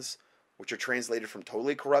versions, which are translated from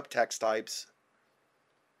totally corrupt text types.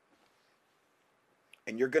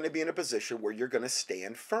 And you're going to be in a position where you're going to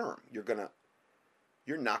stand firm. You're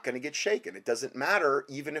not going to get shaken. It doesn't matter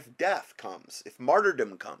even if death comes, if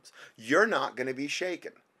martyrdom comes. You're not going to be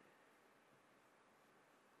shaken.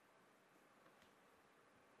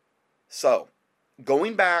 So,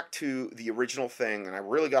 going back to the original thing, and I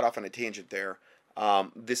really got off on a tangent there,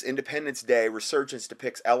 this Independence Day resurgence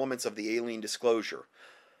depicts elements of the alien disclosure.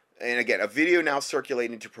 And again, a video now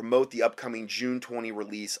circulating to promote the upcoming June 20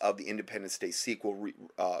 release of the Independence Day sequel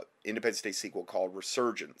called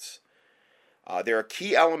Resurgence. There are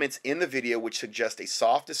key elements in the video which suggest a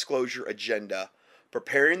soft disclosure agenda,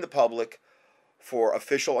 preparing the public for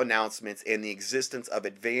official announcements and the existence of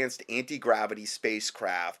advanced anti-gravity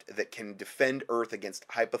spacecraft that can defend Earth against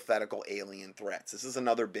hypothetical alien threats. This is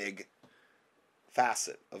another big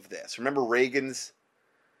facet of this. Remember Reagan's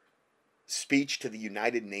speech to the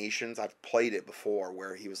United Nations? I've played it before,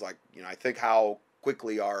 where he was like, I think how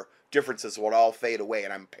quickly our differences would all fade away,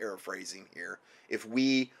 and I'm paraphrasing here. If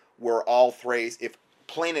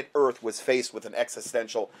planet Earth was faced with an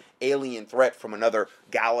existential alien threat from another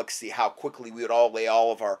galaxy, how quickly we would all lay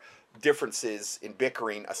all of our differences in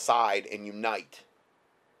bickering aside and unite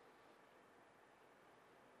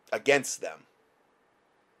against them.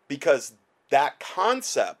 Because that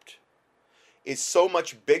concept is so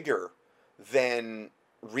much bigger than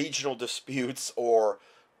regional disputes or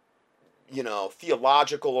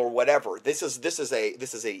theological or whatever. This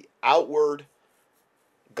is a outward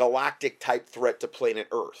galactic type threat to planet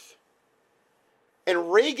Earth.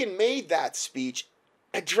 And Reagan made that speech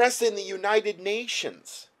addressing the United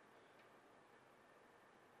Nations.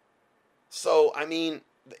 So,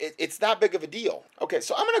 it's that big of a deal. Okay,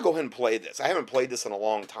 so I'm going to go ahead and play this. I haven't played this in a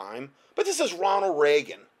long time, but this is Ronald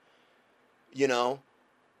Reagan,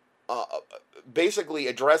 basically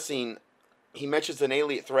addressing, he mentions an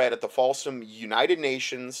alien threat at the Folsom United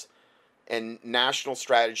Nations and National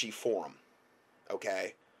Strategy Forum.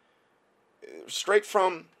 Okay? Straight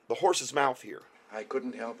from the horse's mouth here. I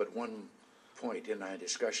couldn't help at one point in my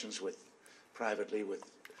discussions privately with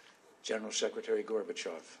General Secretary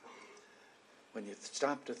Gorbachev, when you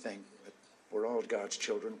stop to think that we're all God's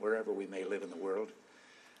children, wherever we may live in the world,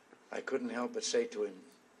 I couldn't help but say to him,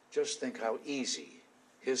 just think how easy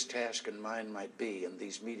his task and mine might be in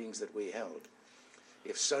these meetings that we held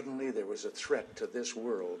if suddenly there was a threat to this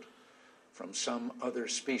world from some other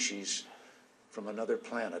species, from another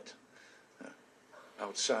planet,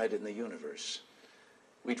 outside in the universe.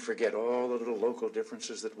 We'd forget all the little local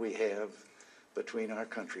differences that we have between our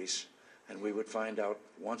countries, and we would find out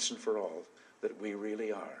once and for all that we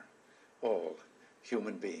really are all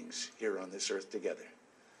human beings here on this earth together.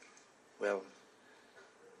 Well,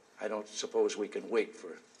 I don't suppose we can wait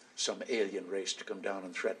for some alien race to come down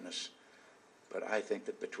and threaten us, but I think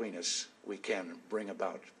that between us we can bring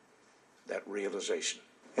about that realization.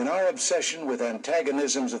 In our obsession with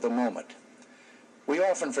antagonisms of the moment, we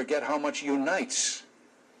often forget how much unites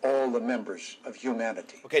all the members of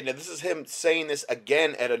humanity. Okay, now this is him saying this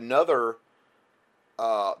again at another,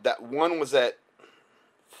 that one was at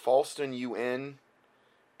Folsom UN,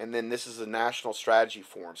 and then this is the National Strategy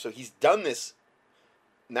Forum. So he's done this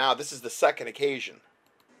now. This is the second occasion.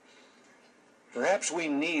 Perhaps we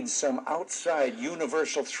need some outside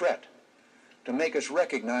universal threat to make us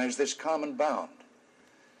recognize this common bound.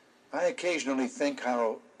 I occasionally think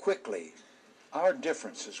how quickly our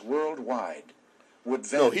differences worldwide would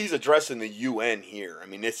vanish. No, he's addressing the UN here. I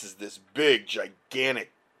mean, this is this big,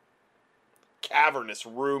 gigantic, cavernous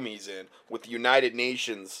room he's in with the United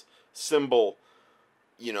Nations symbol,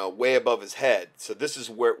 you know, way above his head. So this is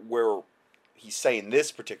where he's saying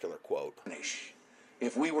this particular quote.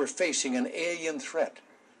 If we were facing an alien threat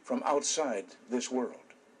from outside this world.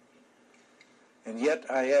 And yet,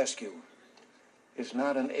 I ask you, is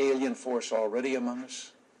not an alien force already among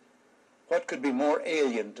us? What could be more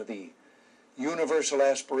alien to the universal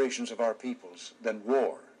aspirations of our peoples than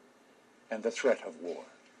war and the threat of war?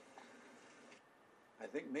 I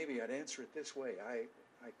think maybe I'd answer it this way. I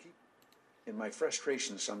keep, in my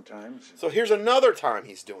frustration sometimes... So here's another time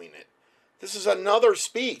he's doing it. This is another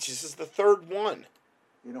speech. This is the third one.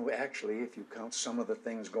 You know, actually, if you count some of the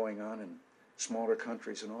things going on in smaller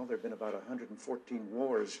countries and all, there have been about 114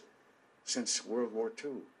 wars since World War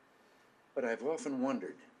II. But I've often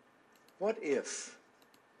wondered, what if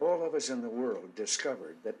all of us in the world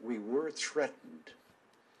discovered that we were threatened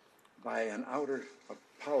by a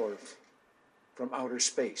power from outer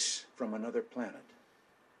space, from another planet?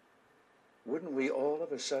 Wouldn't we all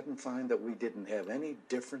of a sudden find that we didn't have any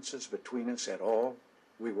differences between us at all?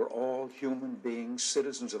 We were all human beings,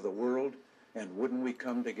 citizens of the world, and wouldn't we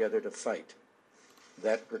come together to fight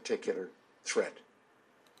that particular threat?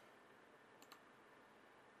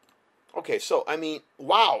 Okay, so, I mean,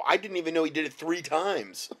 wow, I didn't even know he did it 3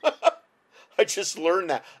 times. I just learned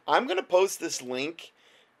that. I'm going to post this link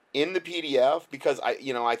in the PDF because I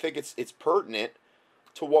think it's pertinent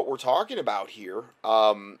to what we're talking about here.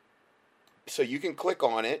 So you can click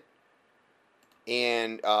on it,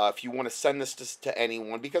 and if you want to send this to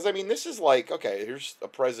anyone, because I mean, this is like, okay, here's a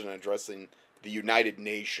president addressing the United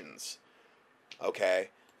Nations, okay,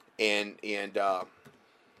 and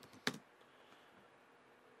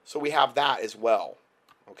so we have that as well,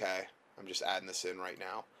 okay. I'm just adding this in right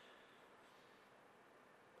now.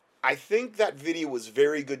 I think that video was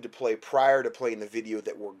very good to play prior to playing the video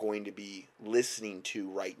that we're going to be listening to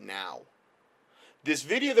right now. This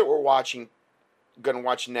video that we're going to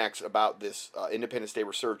watch next about this Independence Day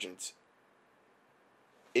resurgence,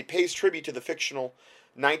 it pays tribute to the fictional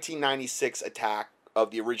 1996 attack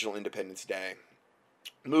of the original Independence Day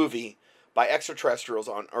movie by extraterrestrials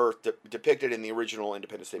on Earth depicted in the original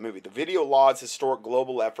Independence Day movie. The video lauds historic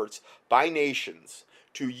global efforts by nations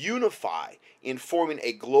to unify in forming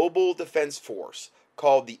a global defense force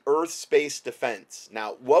called the Earth Space Defense.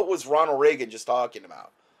 Now, what was Ronald Reagan just talking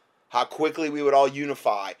about? How quickly we would all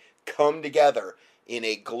unify, come together in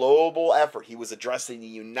a global effort. He was addressing the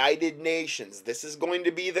United Nations. This is going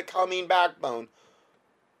to be the coming backbone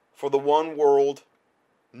for the one world,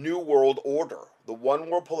 new world order, the one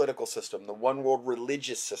world political system, the one world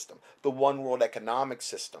religious system, the one world economic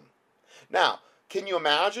system. Now, can you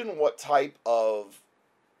imagine what type of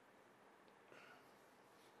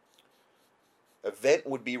event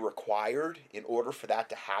would be required in order for that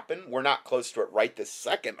to happen? We're not close to it right this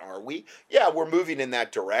second, are we? Yeah, we're moving in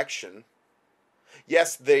that direction.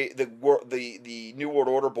 Yes, the New World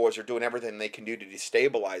Order boys are doing everything they can do to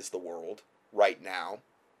destabilize the world right now.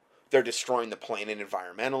 They're destroying the planet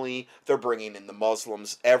environmentally. They're bringing in the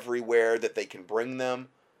Muslims everywhere that they can bring them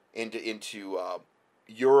into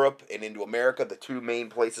Europe and into America, the 2 main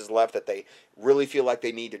places left that they really feel like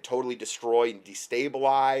they need to totally destroy and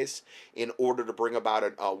destabilize in order to bring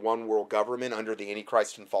about a one world government under the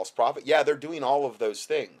Antichrist and false prophet. Yeah, they're doing all of those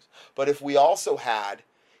things. But if we also had,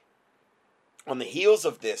 on the heels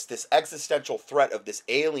of this existential threat of this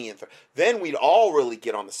alien threat, then we'd all really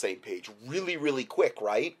get on the same page really, really quick,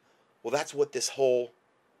 right? Well, that's what this whole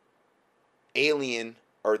alien,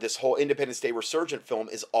 or this whole Independence Day resurgent film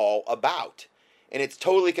is all about. And it's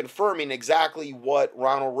totally confirming exactly what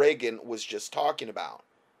Ronald Reagan was just talking about.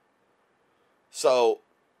 So,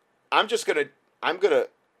 I'm going to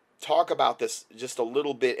talk about this just a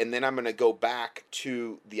little bit, and then I'm going to go back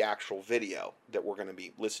to the actual video that we're going to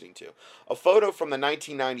be listening to. A photo from the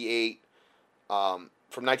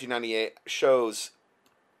 1998 shows,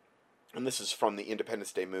 and this is from the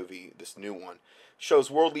Independence Day movie, this new one,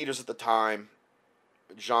 shows world leaders at the time,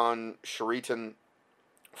 John Sheraton,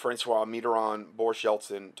 Francois Mitterrand, Boris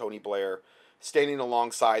Yeltsin, Tony Blair, standing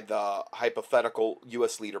alongside the hypothetical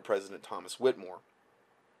U.S. leader, President Thomas Whitmore.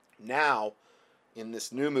 Now, in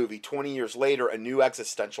this new movie, 20 years later, a new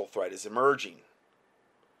existential threat is emerging.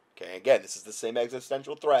 Okay, again, this is the same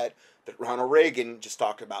existential threat that Ronald Reagan just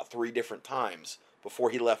talked about 3 different times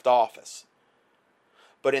before he left office.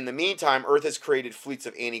 But in the meantime, Earth has created fleets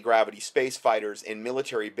of anti-gravity space fighters and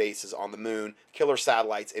military bases on the moon, killer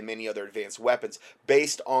satellites, and many other advanced weapons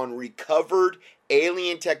based on recovered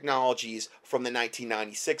alien technologies from the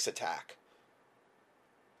 1996 attack.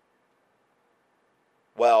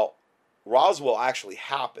 Well, Roswell actually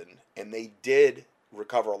happened, and they did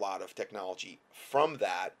recover a lot of technology from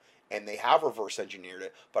that, and they have reverse engineered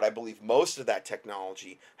it, but I believe most of that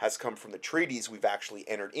technology has come from the treaties we've actually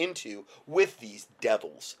entered into with these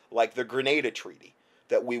devils, like the Grenada Treaty,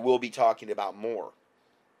 that we will be talking about more,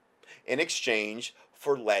 in exchange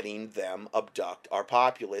for letting them abduct our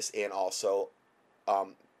populace and also not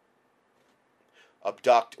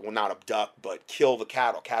abduct, but kill the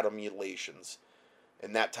cattle mutilations,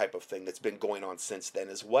 and that type of thing that's been going on since then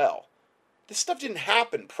as well. This stuff didn't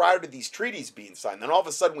happen prior to these treaties being signed. Then all of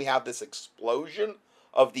a sudden we have this explosion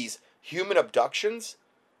of these human abductions.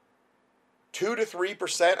 2 to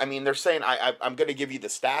 3%. I mean, they're saying, I'm going to give you the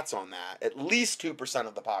stats on that. At least 2%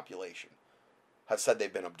 of the population have said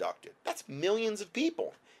they've been abducted. That's millions of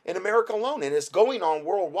people in America alone, and it's going on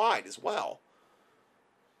worldwide as well.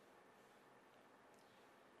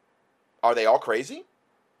 Are they all crazy?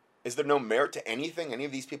 Is there no merit to anything any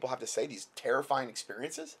of these people have to say, these terrifying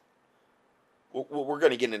experiences? We're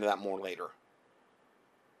going to get into that more later.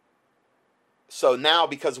 So now,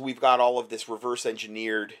 because we've got all of this reverse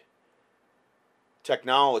engineered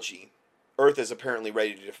technology, Earth is apparently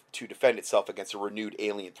ready to defend itself against a renewed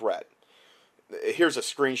alien threat. Here's a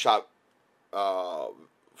screenshot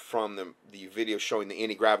from the video showing the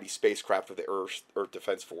anti-gravity spacecraft of the Earth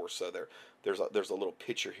Defense Force. So there's a little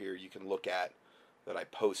picture here you can look at that I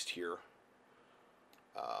post here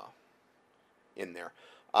in there.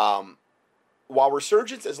 While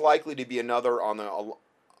Resurgence is likely to be in another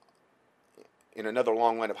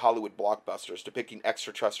long line of Hollywood blockbusters depicting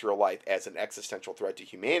extraterrestrial life as an existential threat to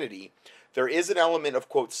humanity, there is an element of,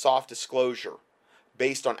 quote, soft disclosure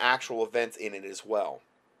based on actual events in it as well.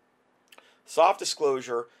 Soft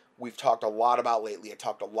disclosure, we've talked a lot about lately. I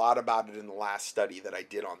talked a lot about it in the last study that I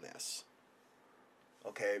did on this.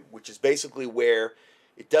 Okay, which is basically where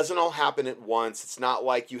it doesn't all happen at once. It's not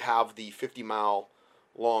like you have the 50-mile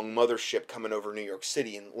long mothership coming over New York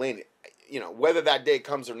City and landing. You know, whether that day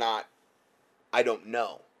comes or not, I don't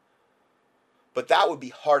know. But that would be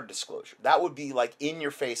hard disclosure. That would be like in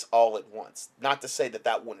your face all at once. Not to say that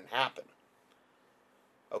that wouldn't happen.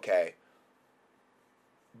 Okay?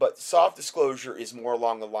 But soft disclosure is more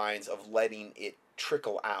along the lines of letting it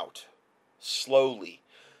trickle out slowly,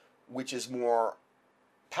 which is more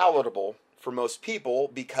palatable for most people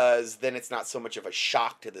because then it's not so much of a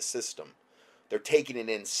shock to the system. They're taking it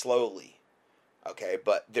in slowly. Okay,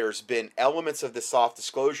 but there's been elements of the soft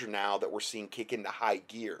disclosure now that we're seeing kick into high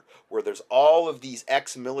gear, where there's all of these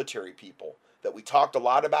ex-military people that we talked a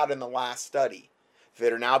lot about in the last study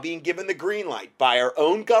that are now being given the green light by our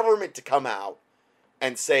own government to come out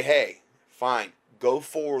and say, hey, fine, go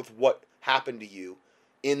forward with what happened to you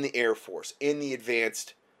in the Air Force, in the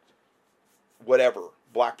advanced whatever,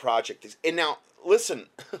 Black Project is. And now, listen,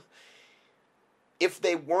 if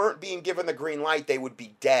they weren't being given the green light, they would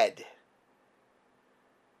be dead.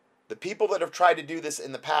 The people that have tried to do this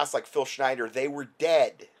in the past, like Phil Schneider, they were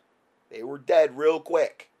dead. They were dead real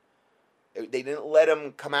quick. They didn't let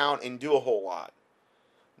them come out and do a whole lot.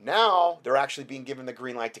 Now, they're actually being given the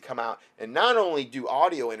green light to come out and not only do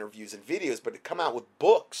audio interviews and videos, but to come out with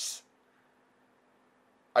books.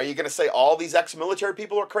 Are you going to say all these ex-military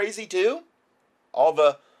people are crazy too? All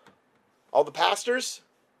the pastors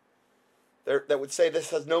that would say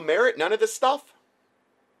this has no merit, none of this stuff?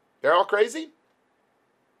 They're all crazy?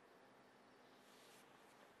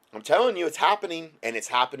 I'm telling you, it's happening, and it's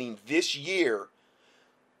happening this year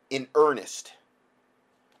in earnest.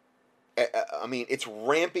 I mean, it's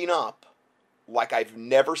ramping up like I've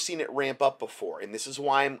never seen it ramp up before, and this is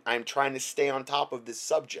why I'm trying to stay on top of this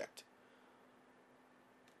subject,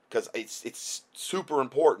 because it's super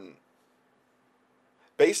important.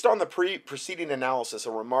 Based on the preceding analysis,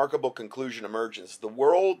 a remarkable conclusion emerges. The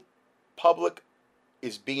world public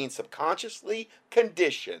is being subconsciously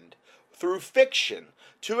conditioned through fiction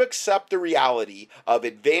to accept the reality of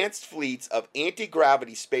advanced fleets of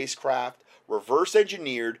anti-gravity spacecraft reverse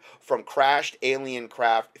engineered from crashed alien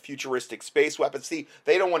craft, futuristic space weapons. See,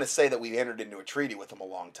 they don't want to say that we entered into a treaty with them a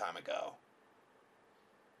long time ago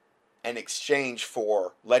in exchange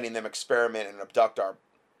for letting them experiment and abduct our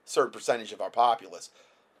certain percentage of our populace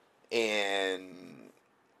and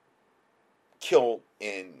kill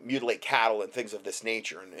and mutilate cattle and things of this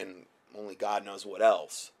nature, and only God knows what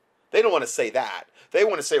else. They don't want to say that. They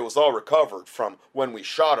want to say it was all recovered from when we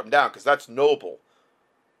shot them down, because that's noble.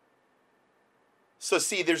 So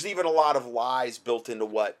see, there's even a lot of lies built into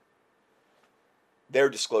what their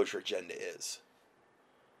disclosure agenda is.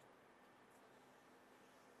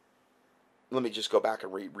 Let me just go back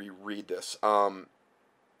and reread this.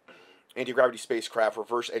 Anti-gravity spacecraft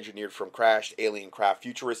reverse engineered from crashed alien craft,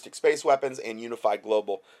 futuristic space weapons, and unified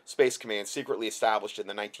global space command secretly established in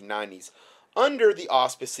the 1990s under the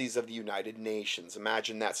auspices of the United Nations.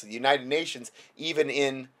 Imagine that. So the United Nations, even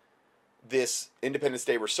in this Independence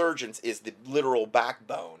Day resurgence, is the literal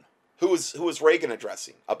backbone. Who was Reagan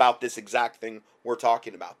addressing about this exact thing we're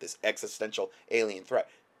talking about, this existential alien threat?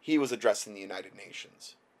 He was addressing the United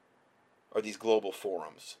Nations, or these global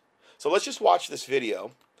forums. So let's just watch this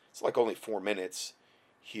video. It's like only 4 minutes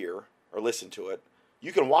here, or listen to it.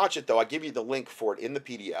 You can watch it, though. I give you the link for it in the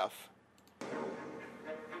PDF. An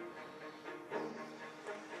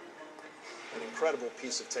incredible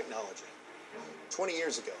piece of technology. 20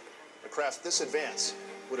 years ago, a craft this advanced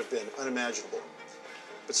would have been unimaginable.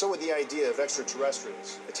 But so would the idea of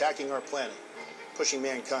extraterrestrials attacking our planet, pushing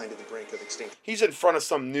mankind to the brink of extinction. He's in front of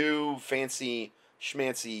some new fancy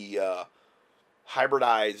schmancy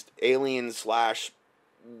hybridized alien slash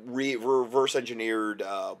reverse engineered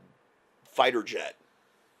fighter jet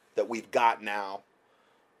that we've got now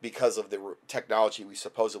because of the technology we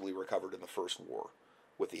supposedly recovered in the first war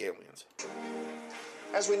with the aliens.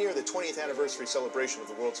 As we near the 20th anniversary celebration of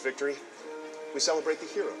the world's victory, we celebrate the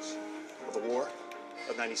heroes of the War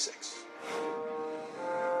of 96.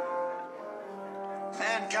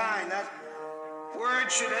 Mankind, that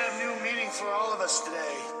word should have new meaning for all of us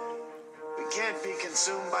today. We can't be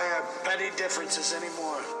consumed by our petty differences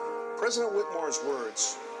anymore. President Whitmore's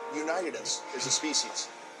words united us as a species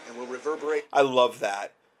and will reverberate. I love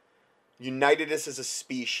that. United us as a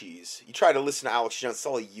species. You try to listen to Alex Jones,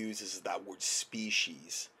 all he uses is that word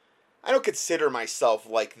species. I don't consider myself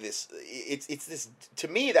like this. It's this, to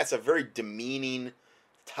me, that's a very demeaning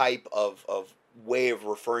type of way of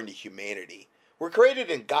referring to humanity. We're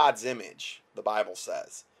created in God's image, the Bible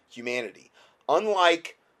says. Humanity.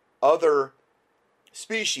 Unlike other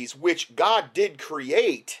species, which God did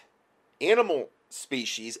create, animal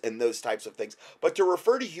species and those types of things. But to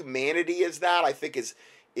refer to humanity as that, I think is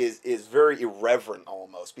very irreverent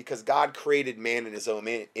almost, because God created man in his own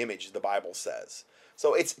image, the Bible says.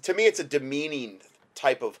 So it's, to me, it's a demeaning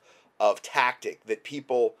type of tactic that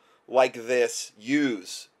people like this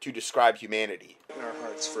use to describe humanity. In our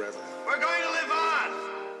hearts forever. We're going to live on.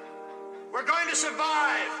 We're going to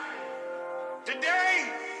survive. Today,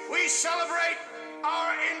 we celebrate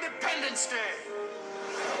our Independence Day.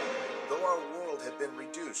 Though our world had been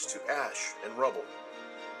reduced to ash and rubble,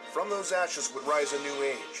 from those ashes would rise a new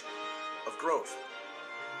age of growth,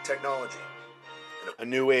 technology, and A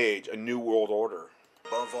new age, a new world order.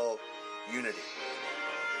 above all, unity.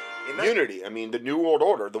 Unity. I mean, the new world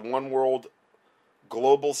order, the one world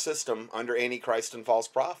global system under Antichrist and false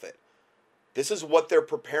prophet. This is what they're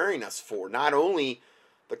preparing us for. Not only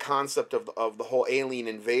the concept of the whole alien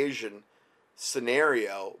invasion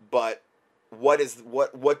scenario, but what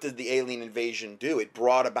did the alien invasion do? It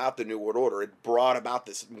brought about the new world order. It brought about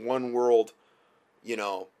this one world,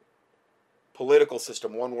 political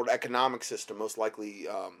system, one world economic system, most likely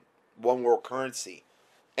one world currency,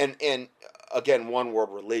 and again, one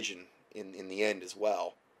world religion in the end as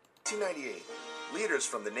well. 1998, leaders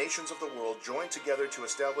from the nations of the world joined together to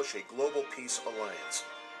establish a global peace alliance,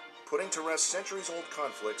 putting to rest centuries-old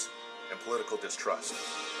conflicts and political distrust.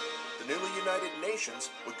 The newly united nations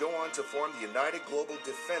would go on to form the United Global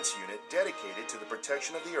Defense Unit, dedicated to the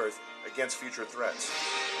protection of the Earth against future threats.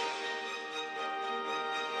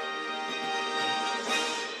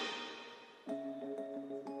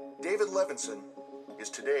 David Levinson is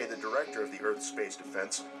today the director of the Earth Space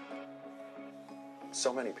Defense.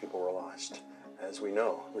 So many people were lost. As we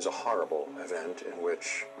know, it was a horrible event in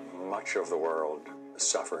which much of the world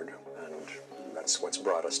suffered, and that's what's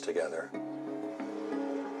brought us together.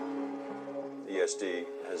 ESD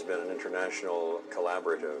has been an international,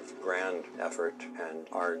 collaborative, grand effort, and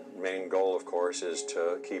our main goal, of course, is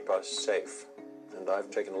to keep us safe. And I've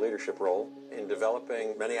taken a leadership role in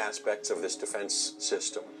developing many aspects of this defense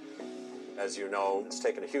system. As you know, it's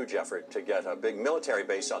taken a huge effort to get a big military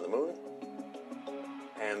base on the moon.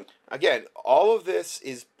 And again, all of this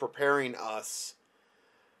is preparing us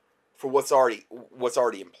for what's already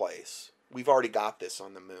in place. We've already got this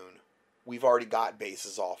on the moon. We've already got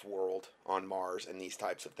bases off-world on Mars and these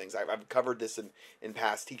types of things. I've covered this in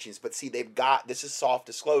past teachings, but see, this is soft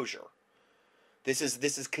disclosure. This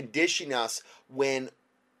is conditioning us when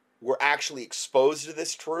we're actually exposed to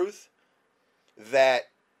this truth, that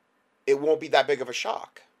it won't be that big of a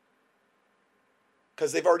shock,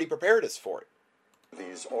 because they've already prepared us for it.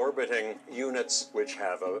 These orbiting units which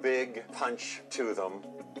have a big punch to them.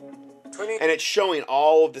 And it's showing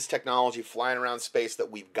all of this technology flying around space that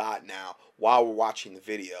we've got now while we're watching the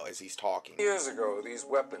video as he's talking. Years ago, these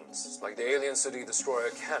weapons, like the alien city destroyer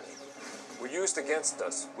cannon, were used against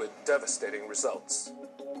us with devastating results.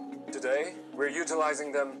 Today, we're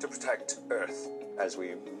utilizing them to protect Earth. As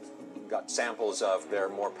we got samples of their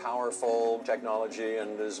more powerful technology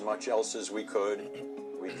and as much else as we could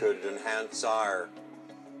enhance our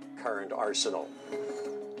current arsenal.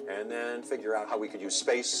 And then figure out how we could use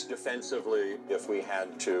space defensively if we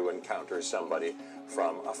had to encounter somebody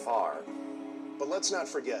from afar. But let's not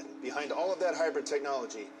forget, behind all of that hybrid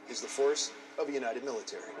technology is the force of a united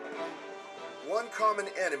military. One common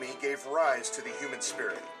enemy gave rise to the human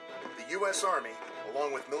spirit. The U.S. Army,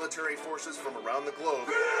 along with military forces from around the globe,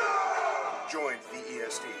 joined the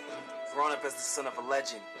ESD. Growing up as the son of a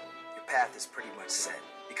legend, your path is pretty much set.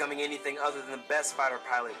 Becoming anything other than the best fighter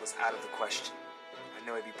pilot was out of the question. I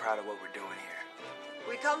know he'd be proud of what we're doing here.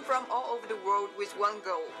 We come from all over the world with one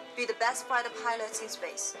goal: be the best fighter pilots in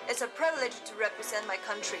space. It's a privilege to represent my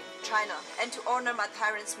country, China, and to honor my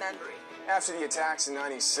parents' memory. After the attacks in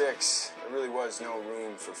 '96, there really was no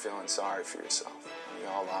room for feeling sorry for yourself. We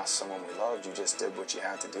all lost someone we loved. You just did what you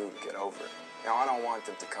had to do to get over it. Now, I don't want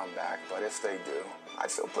them to come back, but if they do,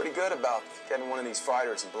 I'd feel pretty good about getting one of these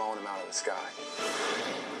fighters and blowing them out of the sky.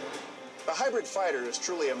 The hybrid fighter is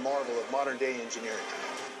truly a marvel of modern-day engineering.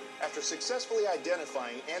 After successfully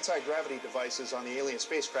identifying anti-gravity devices on the alien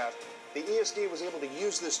spacecraft, the ESD was able to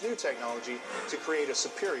use this new technology to create a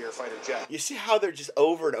superior fighter jet. You see how they're just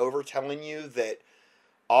over and over telling you that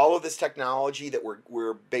all of this technology that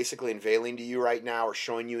we're basically unveiling to you right now or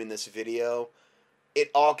showing you in this video,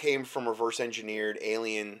 it all came from reverse engineered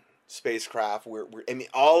alien spacecraft. I mean,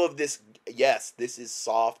 all of this, yes, this is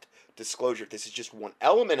soft disclosure. This is just one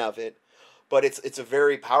element of it, but it's a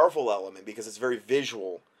very powerful element because it's very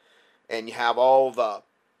visual. And you have all the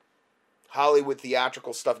Hollywood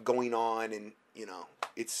theatrical stuff going on, and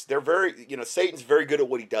Satan's very good at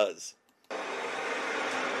what he does.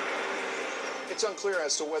 It's unclear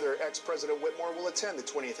as to whether ex-President Whitmore will attend the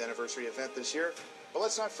 20th anniversary event this year, but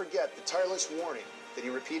let's not forget the tireless warning that he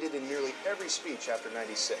repeated in nearly every speech after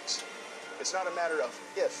 '96. It's not a matter of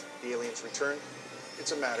if the aliens return,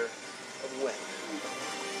 it's a matter of when.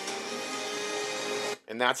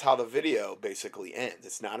 And that's how the video basically ends.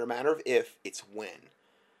 It's not a matter of if, it's when.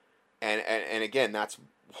 And again, that's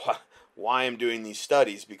why I'm doing these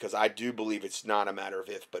studies, because I do believe it's not a matter of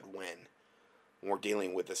if, but when we're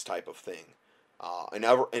dealing with this type of thing.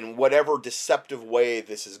 In whatever deceptive way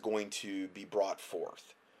this is going to be brought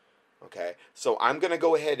forth. Okay, so I'm going to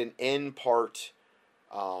go ahead and end part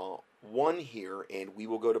 1 here, and we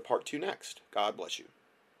will go to part 2 next. God bless you.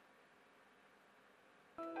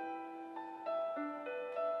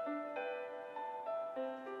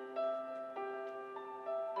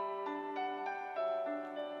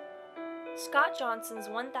 Scott Johnson's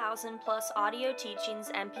 1,000 plus audio teachings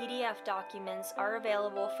and PDF documents are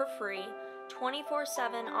available for free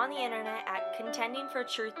 24/7 on the internet at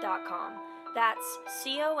contendingfortruth.com. That's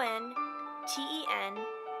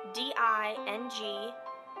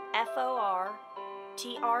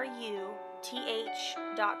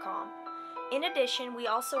CONTENDINGFORTRUTH.com. In addition, we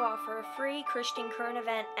also offer a free Christian current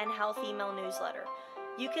event and health email newsletter.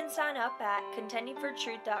 You can sign up at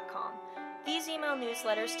contendingfortruth.com. These email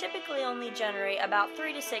newsletters typically only generate about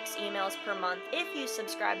 3 to 6 emails per month if you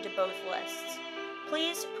subscribe to both lists.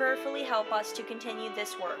 Please prayerfully help us to continue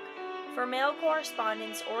this work. For mail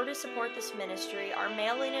correspondence or to support this ministry, our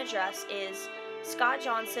mailing address is Scott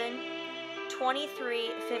Johnson,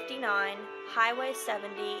 2359 Highway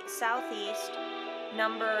 70 Southeast,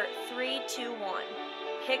 number 321,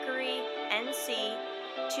 Hickory, NC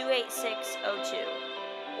 28602.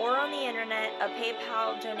 Or on the internet, a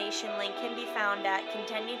PayPal donation link can be found at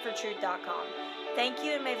contendingfortruth.com. Thank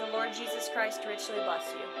you, and may the Lord Jesus Christ richly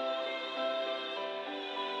bless you.